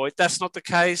convoy. That's not the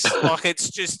case. Like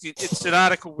it's an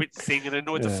article written thing and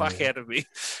annoyed the fuck out of me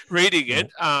reading it.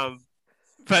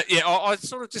 But I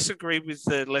sort of disagree with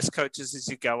the less coaches as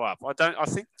you go up. I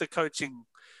think the coaching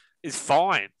is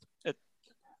fine.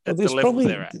 There's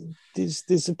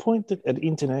a point that at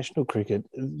international cricket,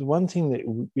 the one thing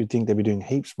that you'd think they'd be doing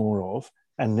heaps more of,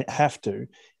 and have to,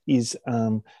 is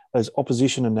those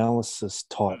opposition analysis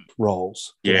type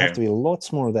roles. There have to be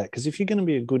lots more of that, because if you're going to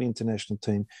be a good international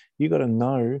team, you've got to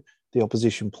know the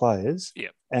opposition players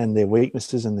and their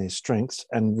weaknesses and their strengths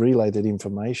and relay that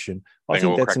information. I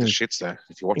think that's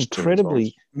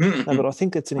incredibly. But I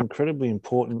think that's an incredibly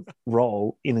important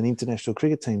role in an international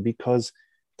cricket team, because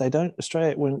they don't,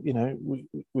 Australia, when,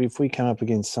 if we come up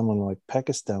against someone like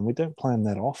Pakistan, we don't play them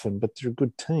that often, but they're a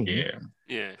good team. Yeah.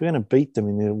 If we're going to beat them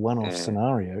in a one-off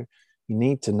scenario, you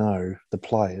need to know the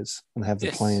players and have the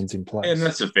plans in place. And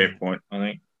that's a fair point, I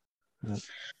think.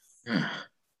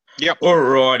 Yep. All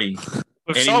righty.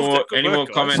 Any more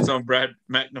guys. comments on Brad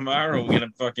McNamara? Or we're going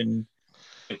to fucking...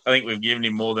 I think we've given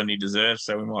him more than he deserves,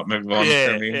 so we might move on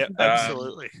from him. Yeah,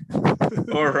 absolutely.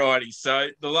 All righty. So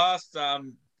the last...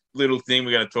 little thing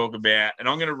we're going to talk about, and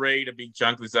I'm going to read a big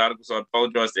chunk of this article, so I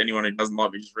apologize to anyone who doesn't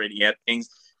like me just reading out things,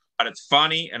 but it's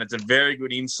funny and it's a very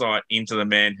good insight into the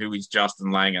man who is Justin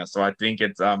Langer. So I think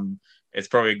it's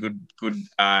probably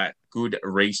a good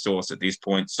resource at this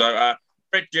point. So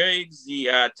Brett Jeeves,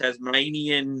 the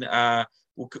Tasmanian,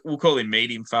 we'll call him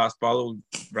medium fast bowler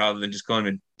rather than just calling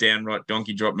him a downright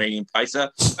donkey drop medium pacer.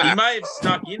 He may have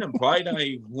snuck in and played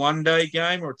a one-day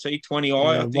game or a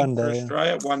T20I, I think, for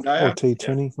Australia. One day. Or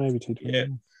T20, maybe T20. Yeah.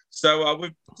 So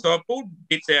I pulled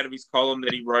bits out of his column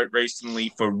that he wrote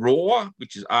recently for ROAR,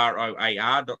 which is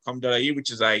roar.com.au, which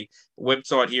is a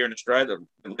website here in Australia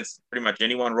that lets pretty much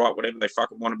anyone write whatever they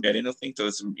fucking want about anything. So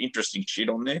there's some interesting shit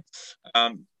on there.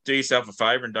 Do yourself a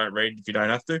favour and don't read it if you don't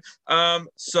have to.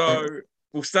 So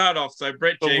we'll start off. So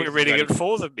Brett Well, Jeeves. we're reading it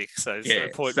for the mix, so there's no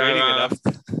point reading it up.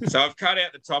 So I've cut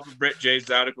out the top of Brett Jeeves'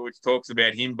 article, which talks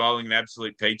about him bowling an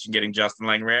absolute peach and getting Justin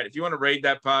Langer out. If you want to read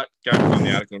that part, go find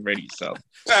the article and read it yourself.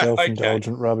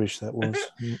 Self-indulgent rubbish that was.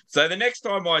 So the next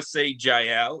time I see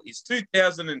JL is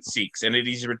 2006, and it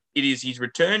is his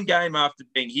return game after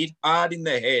being hit hard in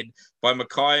the head by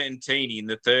Mackay and Tini in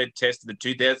the third test of the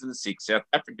 2006 South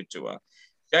Africa tour.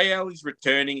 JL is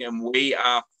returning, and we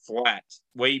are flat.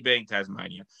 We being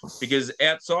Tasmania, because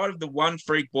outside of the one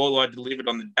freak ball I delivered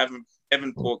on the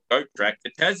Devonport Goat track,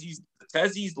 the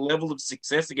Tassie's level of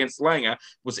success against Langer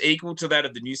was equal to that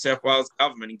of the New South Wales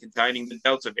government in containing the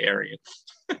Delta variant.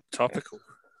 Topical.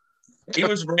 He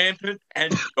was rampant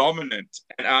and dominant,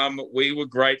 and we were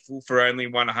grateful for only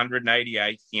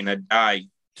 188 in a day.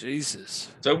 Jesus.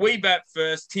 So we bat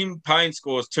first. Tim Payne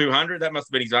scores 200. That must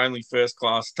have been his only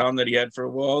first-class ton that he had for a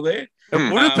while there.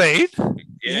 It would have been.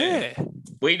 Yeah.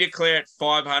 We declare it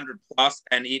 500 plus,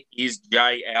 and it is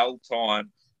JL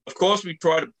time. Of course, we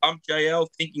try to bump JL,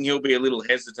 thinking he'll be a little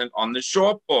hesitant on the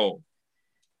short ball.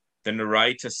 The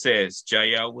narrator says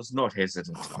JL was not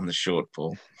hesitant on the short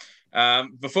ball.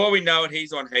 Before we know it,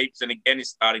 he's on heaps and again is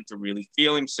starting to really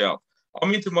feel himself.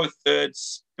 I'm into my third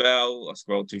spell. I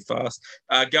scrolled too fast.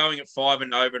 Going at 5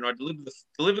 and over, and I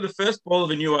deliver the first ball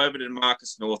of a new over to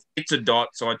Marcus North. It's a dot,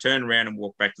 so I turn around and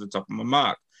walk back to the top of my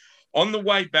mark. On the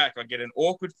way back, I get an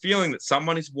awkward feeling that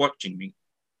someone is watching me.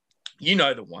 You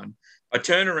know the one. I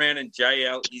turn around and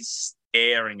JL is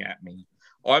staring at me.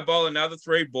 I bowl another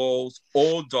 3 balls,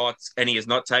 all dots, and he has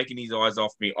not taken his eyes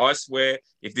off me. I swear,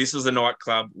 if this was a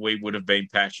nightclub, we would have been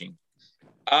pashing.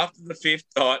 After the 5th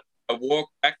dot, I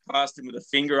walked back past him with a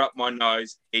finger up my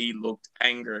nose. He looked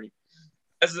angry.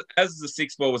 As the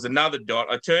 6th ball was another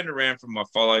dot, I turned around from my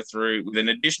follow-through with an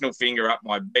additional finger up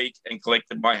my beak and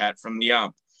collected my hat from the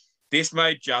ump. This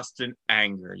made Justin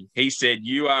angry. He said,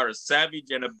 "You are a savage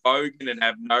and a bogan and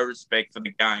have no respect for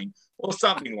the game," or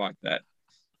something like that.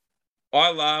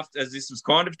 I laughed as this was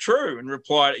kind of true and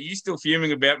replied, "Are you still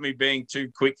fuming about me being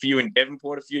too quick for you in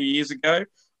Devonport a few years ago?"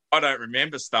 "I don't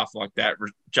remember stuff like that,"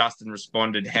 Justin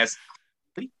responded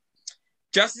hastily.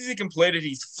 Just as he completed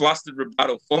his flustered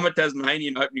rebuttal, former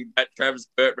Tasmanian opening bat Travis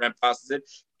Burt ran past and said,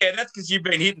 "Yeah, that's because you've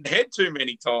been hit in the head too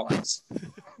many times."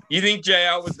 You think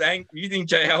JL was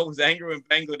angry when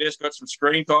Bangladesh got some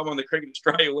screen time on the Cricket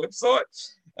Australia website?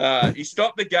 He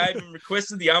stopped the game and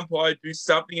requested the umpire do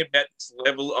something about this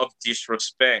level of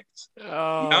disrespect. The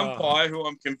umpire, who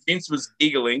I'm convinced was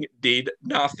giggling, did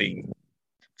nothing.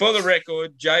 For the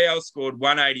record, JL scored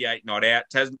 188 not out.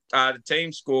 The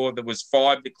team score that was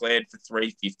 5 declared for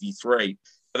 353.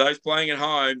 For those playing at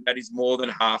home, that is more than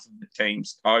half of the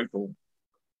team's total.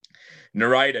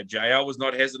 Narrator, JL was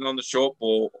not hesitant on the short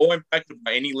ball or impacted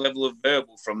by any level of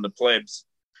verbal from the plebs.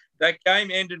 That game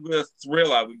ended with a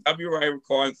thriller, with WA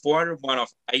requiring 401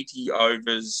 off 80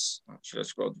 overs. Should I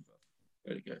scroll?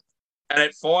 There we go. And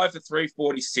at 5 for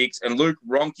 346, and Luke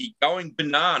Ronke going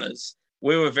bananas,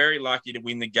 we were very lucky to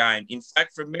win the game. In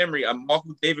fact, from memory, a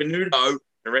Michael Divenuto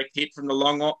direct hit from the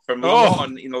long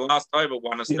on in the last over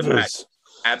won us the match.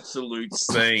 Absolute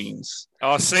scenes.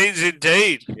 Oh, scenes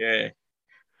indeed. Yeah.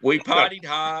 We partied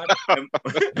hard. And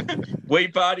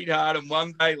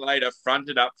one day later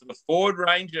fronted up for the Ford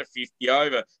Ranger 50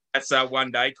 over. That's our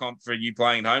one-day comp for you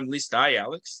playing at home. List A,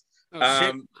 Alex.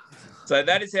 So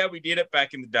that is how we did it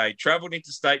back in the day. Travelled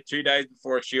interstate 2 days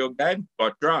before a Shield game,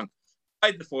 got drunk.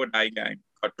 Played the 4-day game,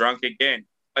 got drunk again.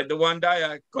 Played the 1 day,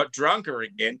 I got drunker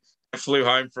again, and flew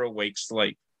home for a week's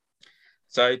sleep.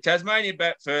 So Tasmania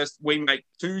bat first, we make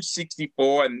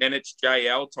 264, and then it's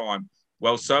JL time.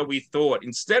 Well, so we thought.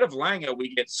 Instead of Langer,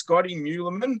 we get Scotty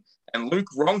Muleman and Luke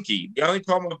Ronke. The only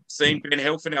time I've seen Ben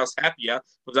Helfenhaus happier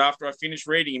was after I finished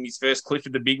reading him his first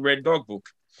Clifford the Big Red Dog book.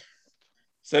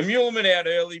 So Muleman out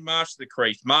early, Marsh to the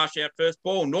crease. Marsh out first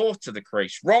ball, North to the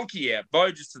crease. Ronke out,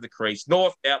 Boges to the crease.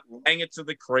 North out, Langer to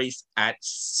the crease at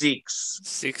 6.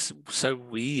 6, so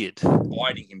weird.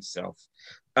 Hiding himself.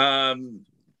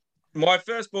 My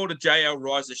first ball to JL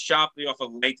rises sharply off a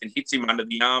length and hits him under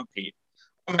the armpit.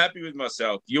 I'm happy with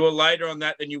myself. You were later on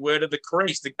that than you were to the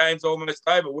crease. The game's almost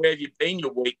over. Where have you been, you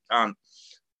weak cunt?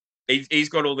 He's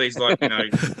got all these,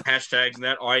 hashtags and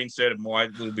that. I inserted my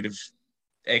little bit of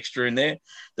extra in there.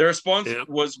 The response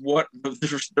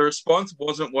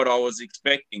wasn't what I was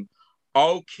expecting.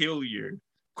 "I'll kill you.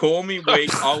 Call me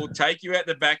weak. I will take you out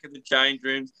the back of the change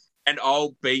rooms and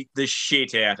I'll beat the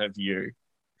shit out of you."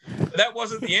 But that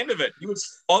wasn't the end of it. He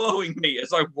was following me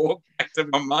as I walked back to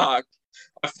my mark.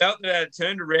 I felt that I had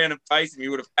turned around and faced him, he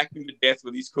would have hacked me to death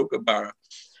with his kookaburra.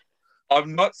 I've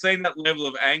not seen that level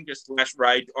of anger /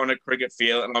 rage on a cricket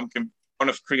field, and on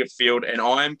a cricket field, and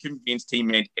I am convinced he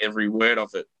meant every word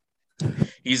of it.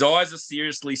 His eyes are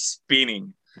seriously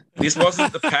spinning. This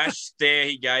wasn't the pash stare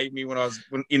he gave me when I was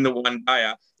in the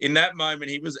one-dayer. In that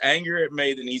moment, he was angrier at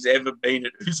me than he's ever been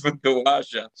at Usman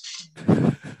Khawaja.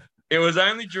 It was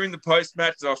only during the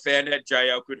post-match that I found out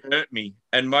JL could hurt me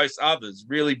and most others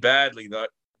really badly,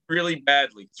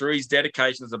 through his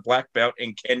dedication as a black belt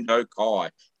in Kendo Kai.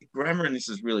 The grammar in this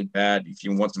is really bad if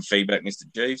you want some feedback, Mr.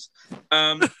 Jeeves.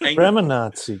 Grammar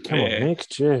Nazi. Come on, Nick.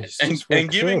 Jeez. And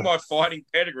given my fighting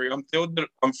pedigree, I'm thrilled that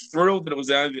it was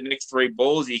only the next 3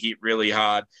 balls he hit really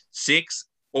hard. 6,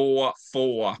 4,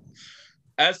 4.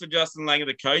 As for Justin Langer,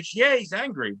 the coach, yeah, he's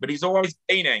angry, but he's always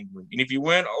been angry. And if you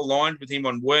weren't aligned with him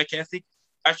on work ethic,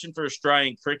 passion for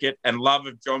Australian cricket, and love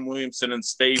of John Williamson and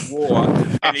Steve Waugh,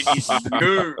 and it is you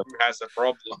who has a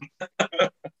problem.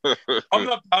 I'm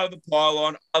not part of the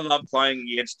pylon. I love playing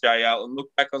against JL and look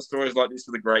back on stories like this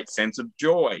with a great sense of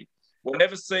joy.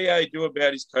 Whatever CA do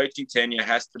about his coaching tenure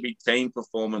has to be team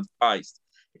performance based.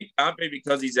 It can't be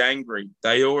because he's angry.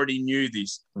 They already knew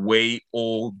this. We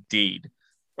all did.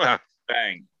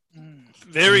 Bang.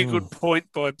 Very good point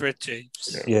by Brett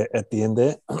James. Yeah, at the end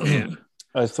there. Yeah.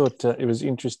 I thought it was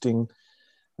interesting.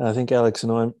 I think Alex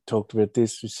and I talked about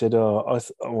this. We said, I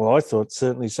thought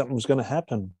certainly something was going to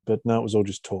happen, but no, it was all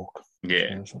just talk.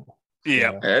 Yeah.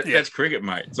 That's cricket,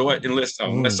 mate. It's always, unless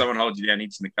someone holds you down,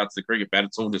 instantly cuts the cricket bat,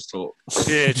 it's all just talk.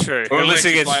 Yeah, true. Or unless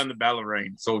you play on the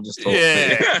Ballerine, it's all just talk.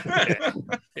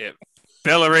 Yeah.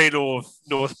 Ballerine or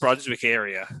North Brunswick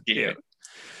area. Yeah.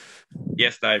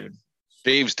 Yes, David.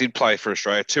 Jeeves did play for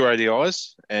Australia, 2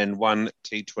 ODIs and 1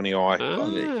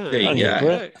 T20I. There you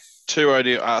go.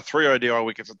 3 ODI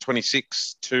wickets at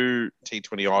 26, 2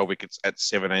 T20I wickets at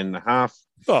 17.5.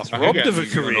 Oh, robbed of a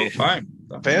career. Found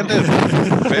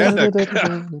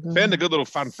a good little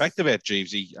fun fact about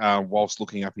Jeevesy whilst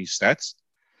looking up his stats.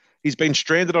 He's been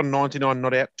stranded on 99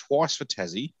 not out twice for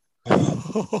Tassie,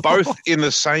 both in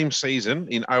the same season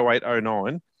in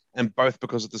 08-09. And both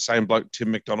because of the same bloke,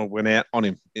 Tim McDonald, went out on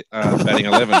him batting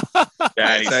 11.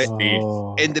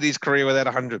 Ended his career without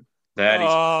 100. That is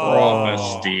proper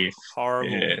stiff.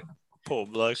 Horrible. Yeah. Poor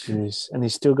bloke. Jeez. And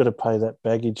he's still got to pay that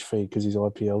baggage fee because his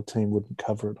IPL team wouldn't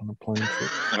cover it on a plane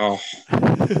trip.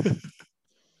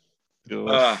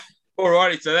 All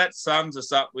righty, so that sums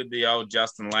us up with the old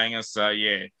Justin Langer. So,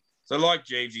 yeah. So, like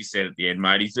Jeevesy said at the end,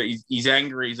 mate, he's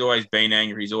angry. He's always been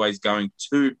angry. He's always going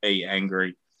to be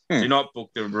angry. Do not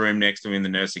book the room next to him in the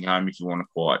nursing home if you want a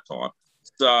quiet time.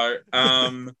 So,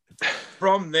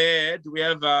 from there, do we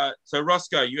have... so,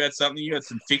 Roscoe, you had something? You had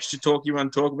some fixture talk you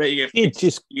want to talk about? You're going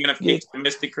to fix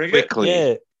domestic cricket?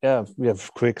 Quickly. Yeah,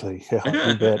 quickly. Yeah,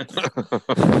 you bet.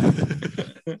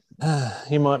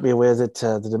 You might be aware that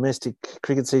the domestic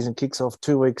cricket season kicks off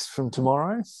 2 weeks from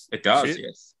tomorrow. It does,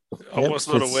 yes. I was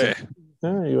not aware.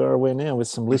 No, you are aware now with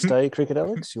some List A cricket,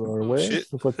 Alex. You are aware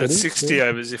of what that That's is. 60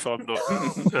 overs, if I'm not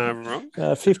wrong.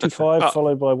 55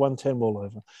 followed by 110 ball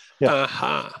over.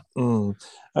 Yeah.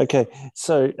 Okay.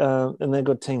 So, and they've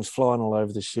got teams flying all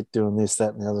over the shit doing this,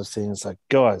 that, and the other thing. It's like,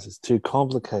 guys, it's too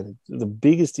complicated. The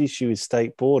biggest issue is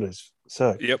state borders.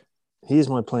 So, here's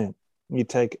my plan. You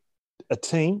take a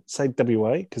team, say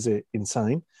WA, because they're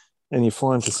insane, and you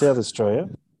fly them to South Australia.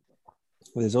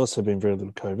 There's also been very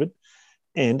little COVID.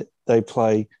 And they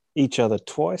play each other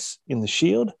twice in the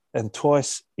Shield and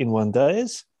twice in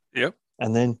one-dayers. Yep.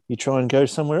 And then you try and go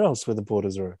somewhere else where the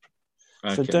borders are open.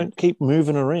 Okay. So don't keep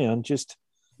moving around. Just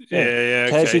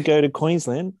casually go to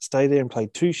Queensland, stay there and play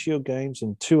 2 Shield games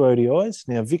and 2 ODIs.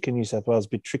 Now, Vic and New South Wales, a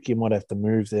bit tricky. You might have to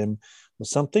move them or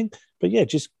something. But, yeah,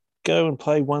 just go and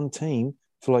play one team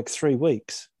for like 3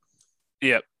 weeks.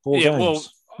 Yep. 4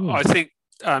 games. Well, I think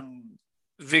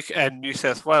Vic and New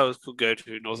South Wales could go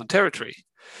to Northern Territory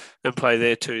and play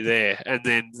their 2 there. And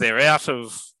then they're out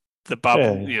of the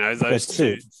bubble, those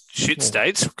 2 shit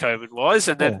states, COVID-wise.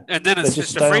 And then it's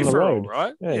just a free-for-all,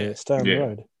 right? Yeah, stay on the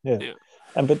road. Yeah.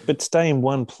 And but stay in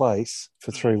one place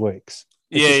for 3 weeks.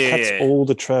 It cuts all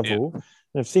the travel. Yeah.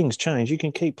 And if things change, you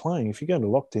can keep playing. If you go into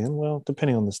lockdown, well,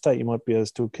 depending on the state, you might be able to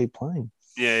still keep playing.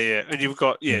 Yeah. And you've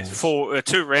got 4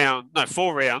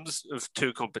 rounds of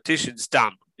 2 competitions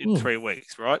done in 3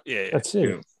 weeks, right? Yeah. That's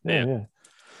it. Yeah.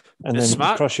 And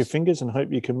then cross your fingers and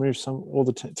hope you can move all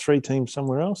the 3 teams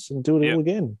somewhere else and do it all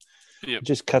again. It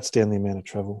just cuts down the amount of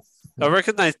travel. I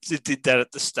reckon they did that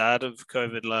at the start of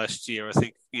COVID last year. I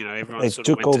think, everyone they sort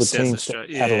of took went all to the South teams Australia.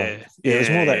 to Adelaide. It was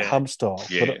more that hub style.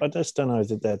 Yeah. But I just don't know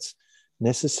that that's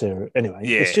necessary. Anyway,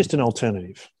 Yeah. it's just an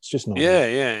alternative. It's just not.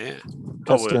 Yeah.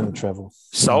 Cuts down the travel.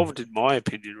 Solved, in my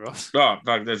opinion, Ross. Oh,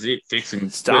 fuck, that's it. Fixing.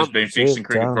 It's done. There's been fixing It's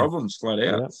cricket done. problems flat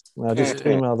out. Yeah. Now just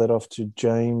email that off to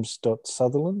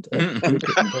james.sutherland.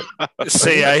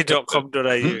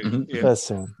 ca.com.au. Yeah. That's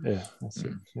sound. Yeah, that's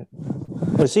it. Yeah.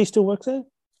 Does he still work there?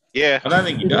 Yeah. I don't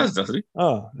think he does he?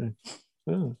 Oh, yeah.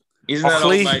 Oh. Isn't that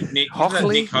Hockley? old mate Nick? Isn't that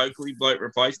Hockley? Nick Hokley bloke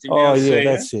replaced him? Oh, now,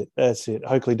 yeah, CEO? that's it.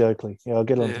 Hokley Dokley. Yeah, I'll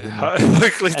get on to him.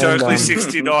 Hopefully, Dokley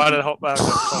 69 at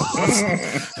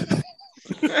hotmail.com.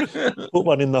 Put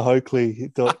one in the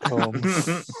Hokley.com.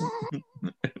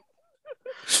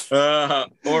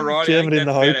 All right, Jam it in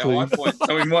the Hokley.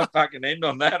 so we might fucking end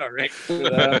on that, I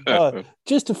reckon.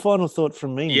 Just a final thought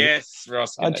from me. Nick. Yes,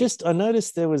 Ross. I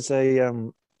noticed there was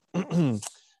a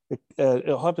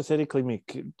hypothetically,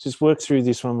 Mick, just work through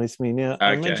this one with me. Now,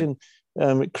 I Okay. imagine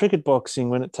cricket boxing,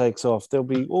 when it takes off, there'll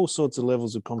be all sorts of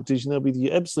levels of competition. There'll be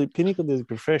the absolute pinnacle, there's the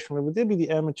professional level, there'll be the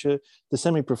amateur, the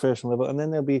semi-professional level, and then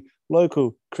there'll be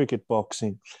local cricket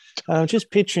boxing.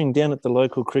 Just picturing down at the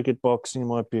local cricket boxing, it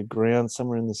might be a ground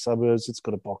somewhere in the suburbs. It's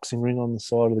got a boxing ring on the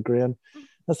side of the ground.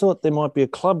 I thought there might be a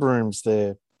club rooms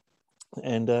there.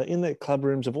 And in that club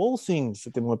rooms, of all things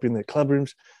that there might be in that club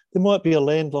rooms, there might be a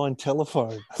landline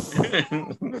telephone.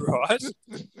 Right.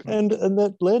 And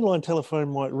that landline telephone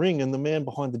might ring, and the man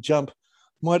behind the jump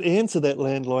might answer that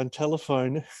landline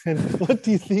telephone. And what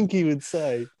do you think he would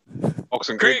say?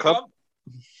 Boxing Cricket Club.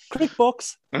 Crick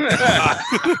box.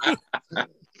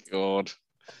 God,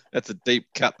 that's a deep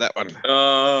cut, that one.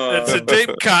 It's a deep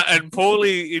cut and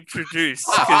poorly introduced.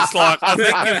 Because, I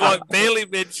think you've barely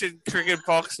mentioned cricket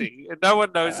boxing, and no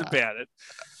one knows about it.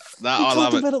 No, We I love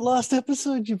talked it. about it last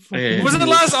episode. You fucking Yeah. Was it idiot.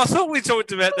 last? I thought we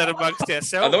talked about that amongst I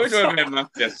ourselves. thought we were talking about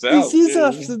amongst ourselves.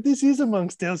 This is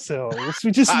amongst ourselves. We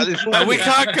just No, we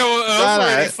can't go over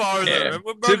any no. farther. Yeah.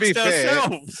 We're To be amongst fair,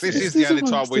 ourselves. this is This the is only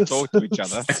time amongst we talk to each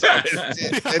other. So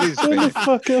it is What the fair.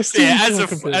 fuck else? do Yeah, we as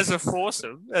talk about? a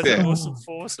foursome, an Yeah. awesome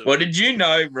foursome. Well, did you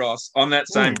know, Ross, on that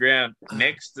same ground,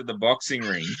 next to the boxing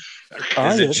ring,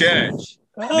 Ah, there's a yes. church.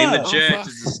 And in the Ah, church fuck.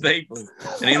 is a steeple.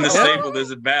 And in the steeple,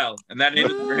 there's a bell. And that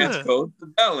end of the ground's called the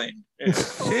bell end.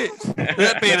 Shit.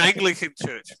 That'd be an Anglican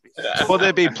church. Well,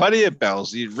 there'd be plenty of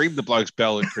bells. You'd ring the bloke's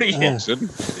bell in cricket Yeah. boxing.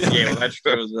 Yeah, well, that's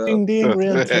true as well. ding ding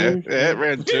round two. Yeah,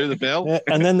 round two, the bell. Yeah,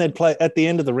 and then they'd play at the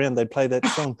end of the round. They'd play that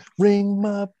song, "Ring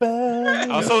My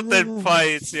Bell." I thought they'd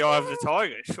play "It's the Eye of the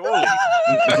Tiger." Surely,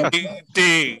 ding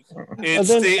ding. It's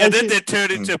then and then actually- they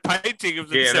turn into a painting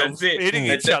of Yeah, themselves that's it. hitting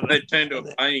They, each other. they turn to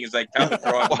a painting as they come and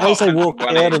drive. As they walk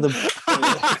one out end. of the.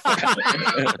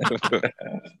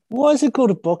 Why is it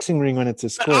called a boxing ring when it's a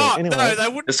square? Oh, Anyway, no, they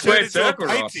wouldn't The square turn into circle, a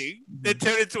Ross. painting. They'd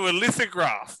turn into a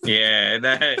lithograph. Yeah,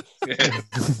 that.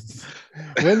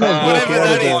 when they walk Whatever out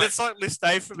that of is, the that's like list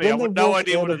A for me. when I they would no walk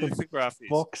idea out what a of the lithograph is.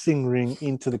 boxing ring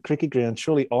into the cricket ground,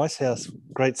 surely Icehouse,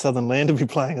 Great Southern Land, will be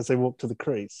playing as they walk to the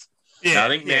crease. Yeah, I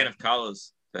think yeah. Man of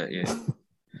Colours. But yeah.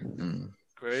 Mm.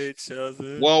 Great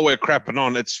Southern. While we're crapping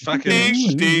on, it's fucking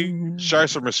Ding, ding. show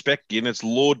some respect, Gin. It's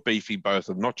Lord Beefy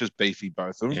Botham, not just Beefy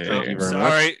Botham. Yeah. Thank you very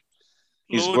much. Sorry.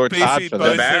 He's Lord worked hard Beefy for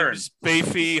that. Botham's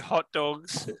beefy hot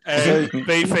dogs and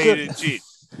beefy and gin.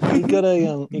 He got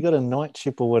a night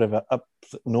ship or whatever up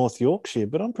North Yorkshire,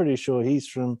 but I'm pretty sure he's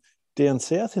from down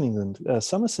south in England,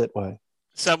 Somerset way.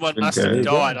 Someone must Okay. have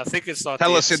died. I think it's like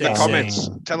Tell the us in the F6. comments.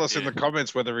 Tell us in the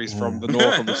comments whether he's from the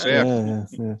north or the south.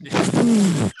 Yeah.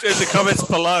 In the comments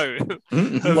below.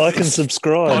 Like and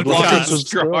subscribe. Podcast. Like and and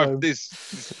subscribe this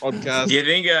podcast. Do you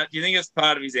think as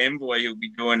part of his envoy he'll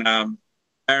be doing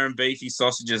Aaron Beefy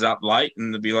sausages up late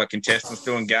and there'll be like contestants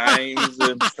doing games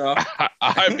and stuff?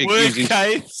 I hope he Worst gives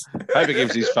case,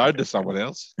 his phone to someone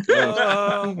else.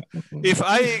 if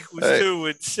A equals 2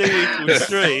 and C equals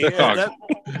 3, that,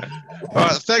 All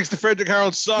right, thanks to Frederick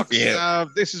Harold Socks. Yeah.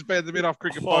 This has been the Mid Off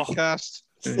Cricket Oh. Podcast.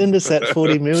 Send us that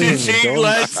 40 million. ching you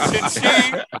lads, dogs.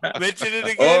 ching. Mention it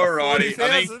again. Alrighty,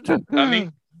 I 40,000.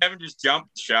 think haven't just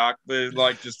jumped the shark, but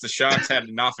the sharks had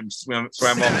enough and swam off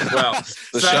as well.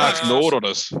 The So, Sharks gnawed on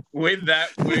us. With that,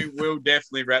 we will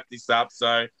definitely wrap this up.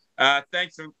 So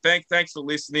thanks for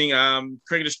listening.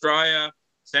 Cricket Australia,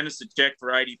 send us a check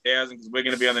for 80,000 because we're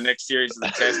going to be on the next series of the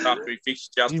test after we fix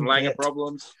Justin You Langer bet.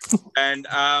 problems. And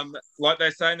like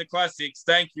they say in the classics,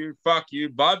 thank you, fuck you,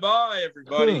 bye bye,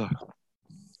 everybody.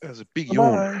 That was a big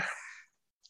yawn. Bye.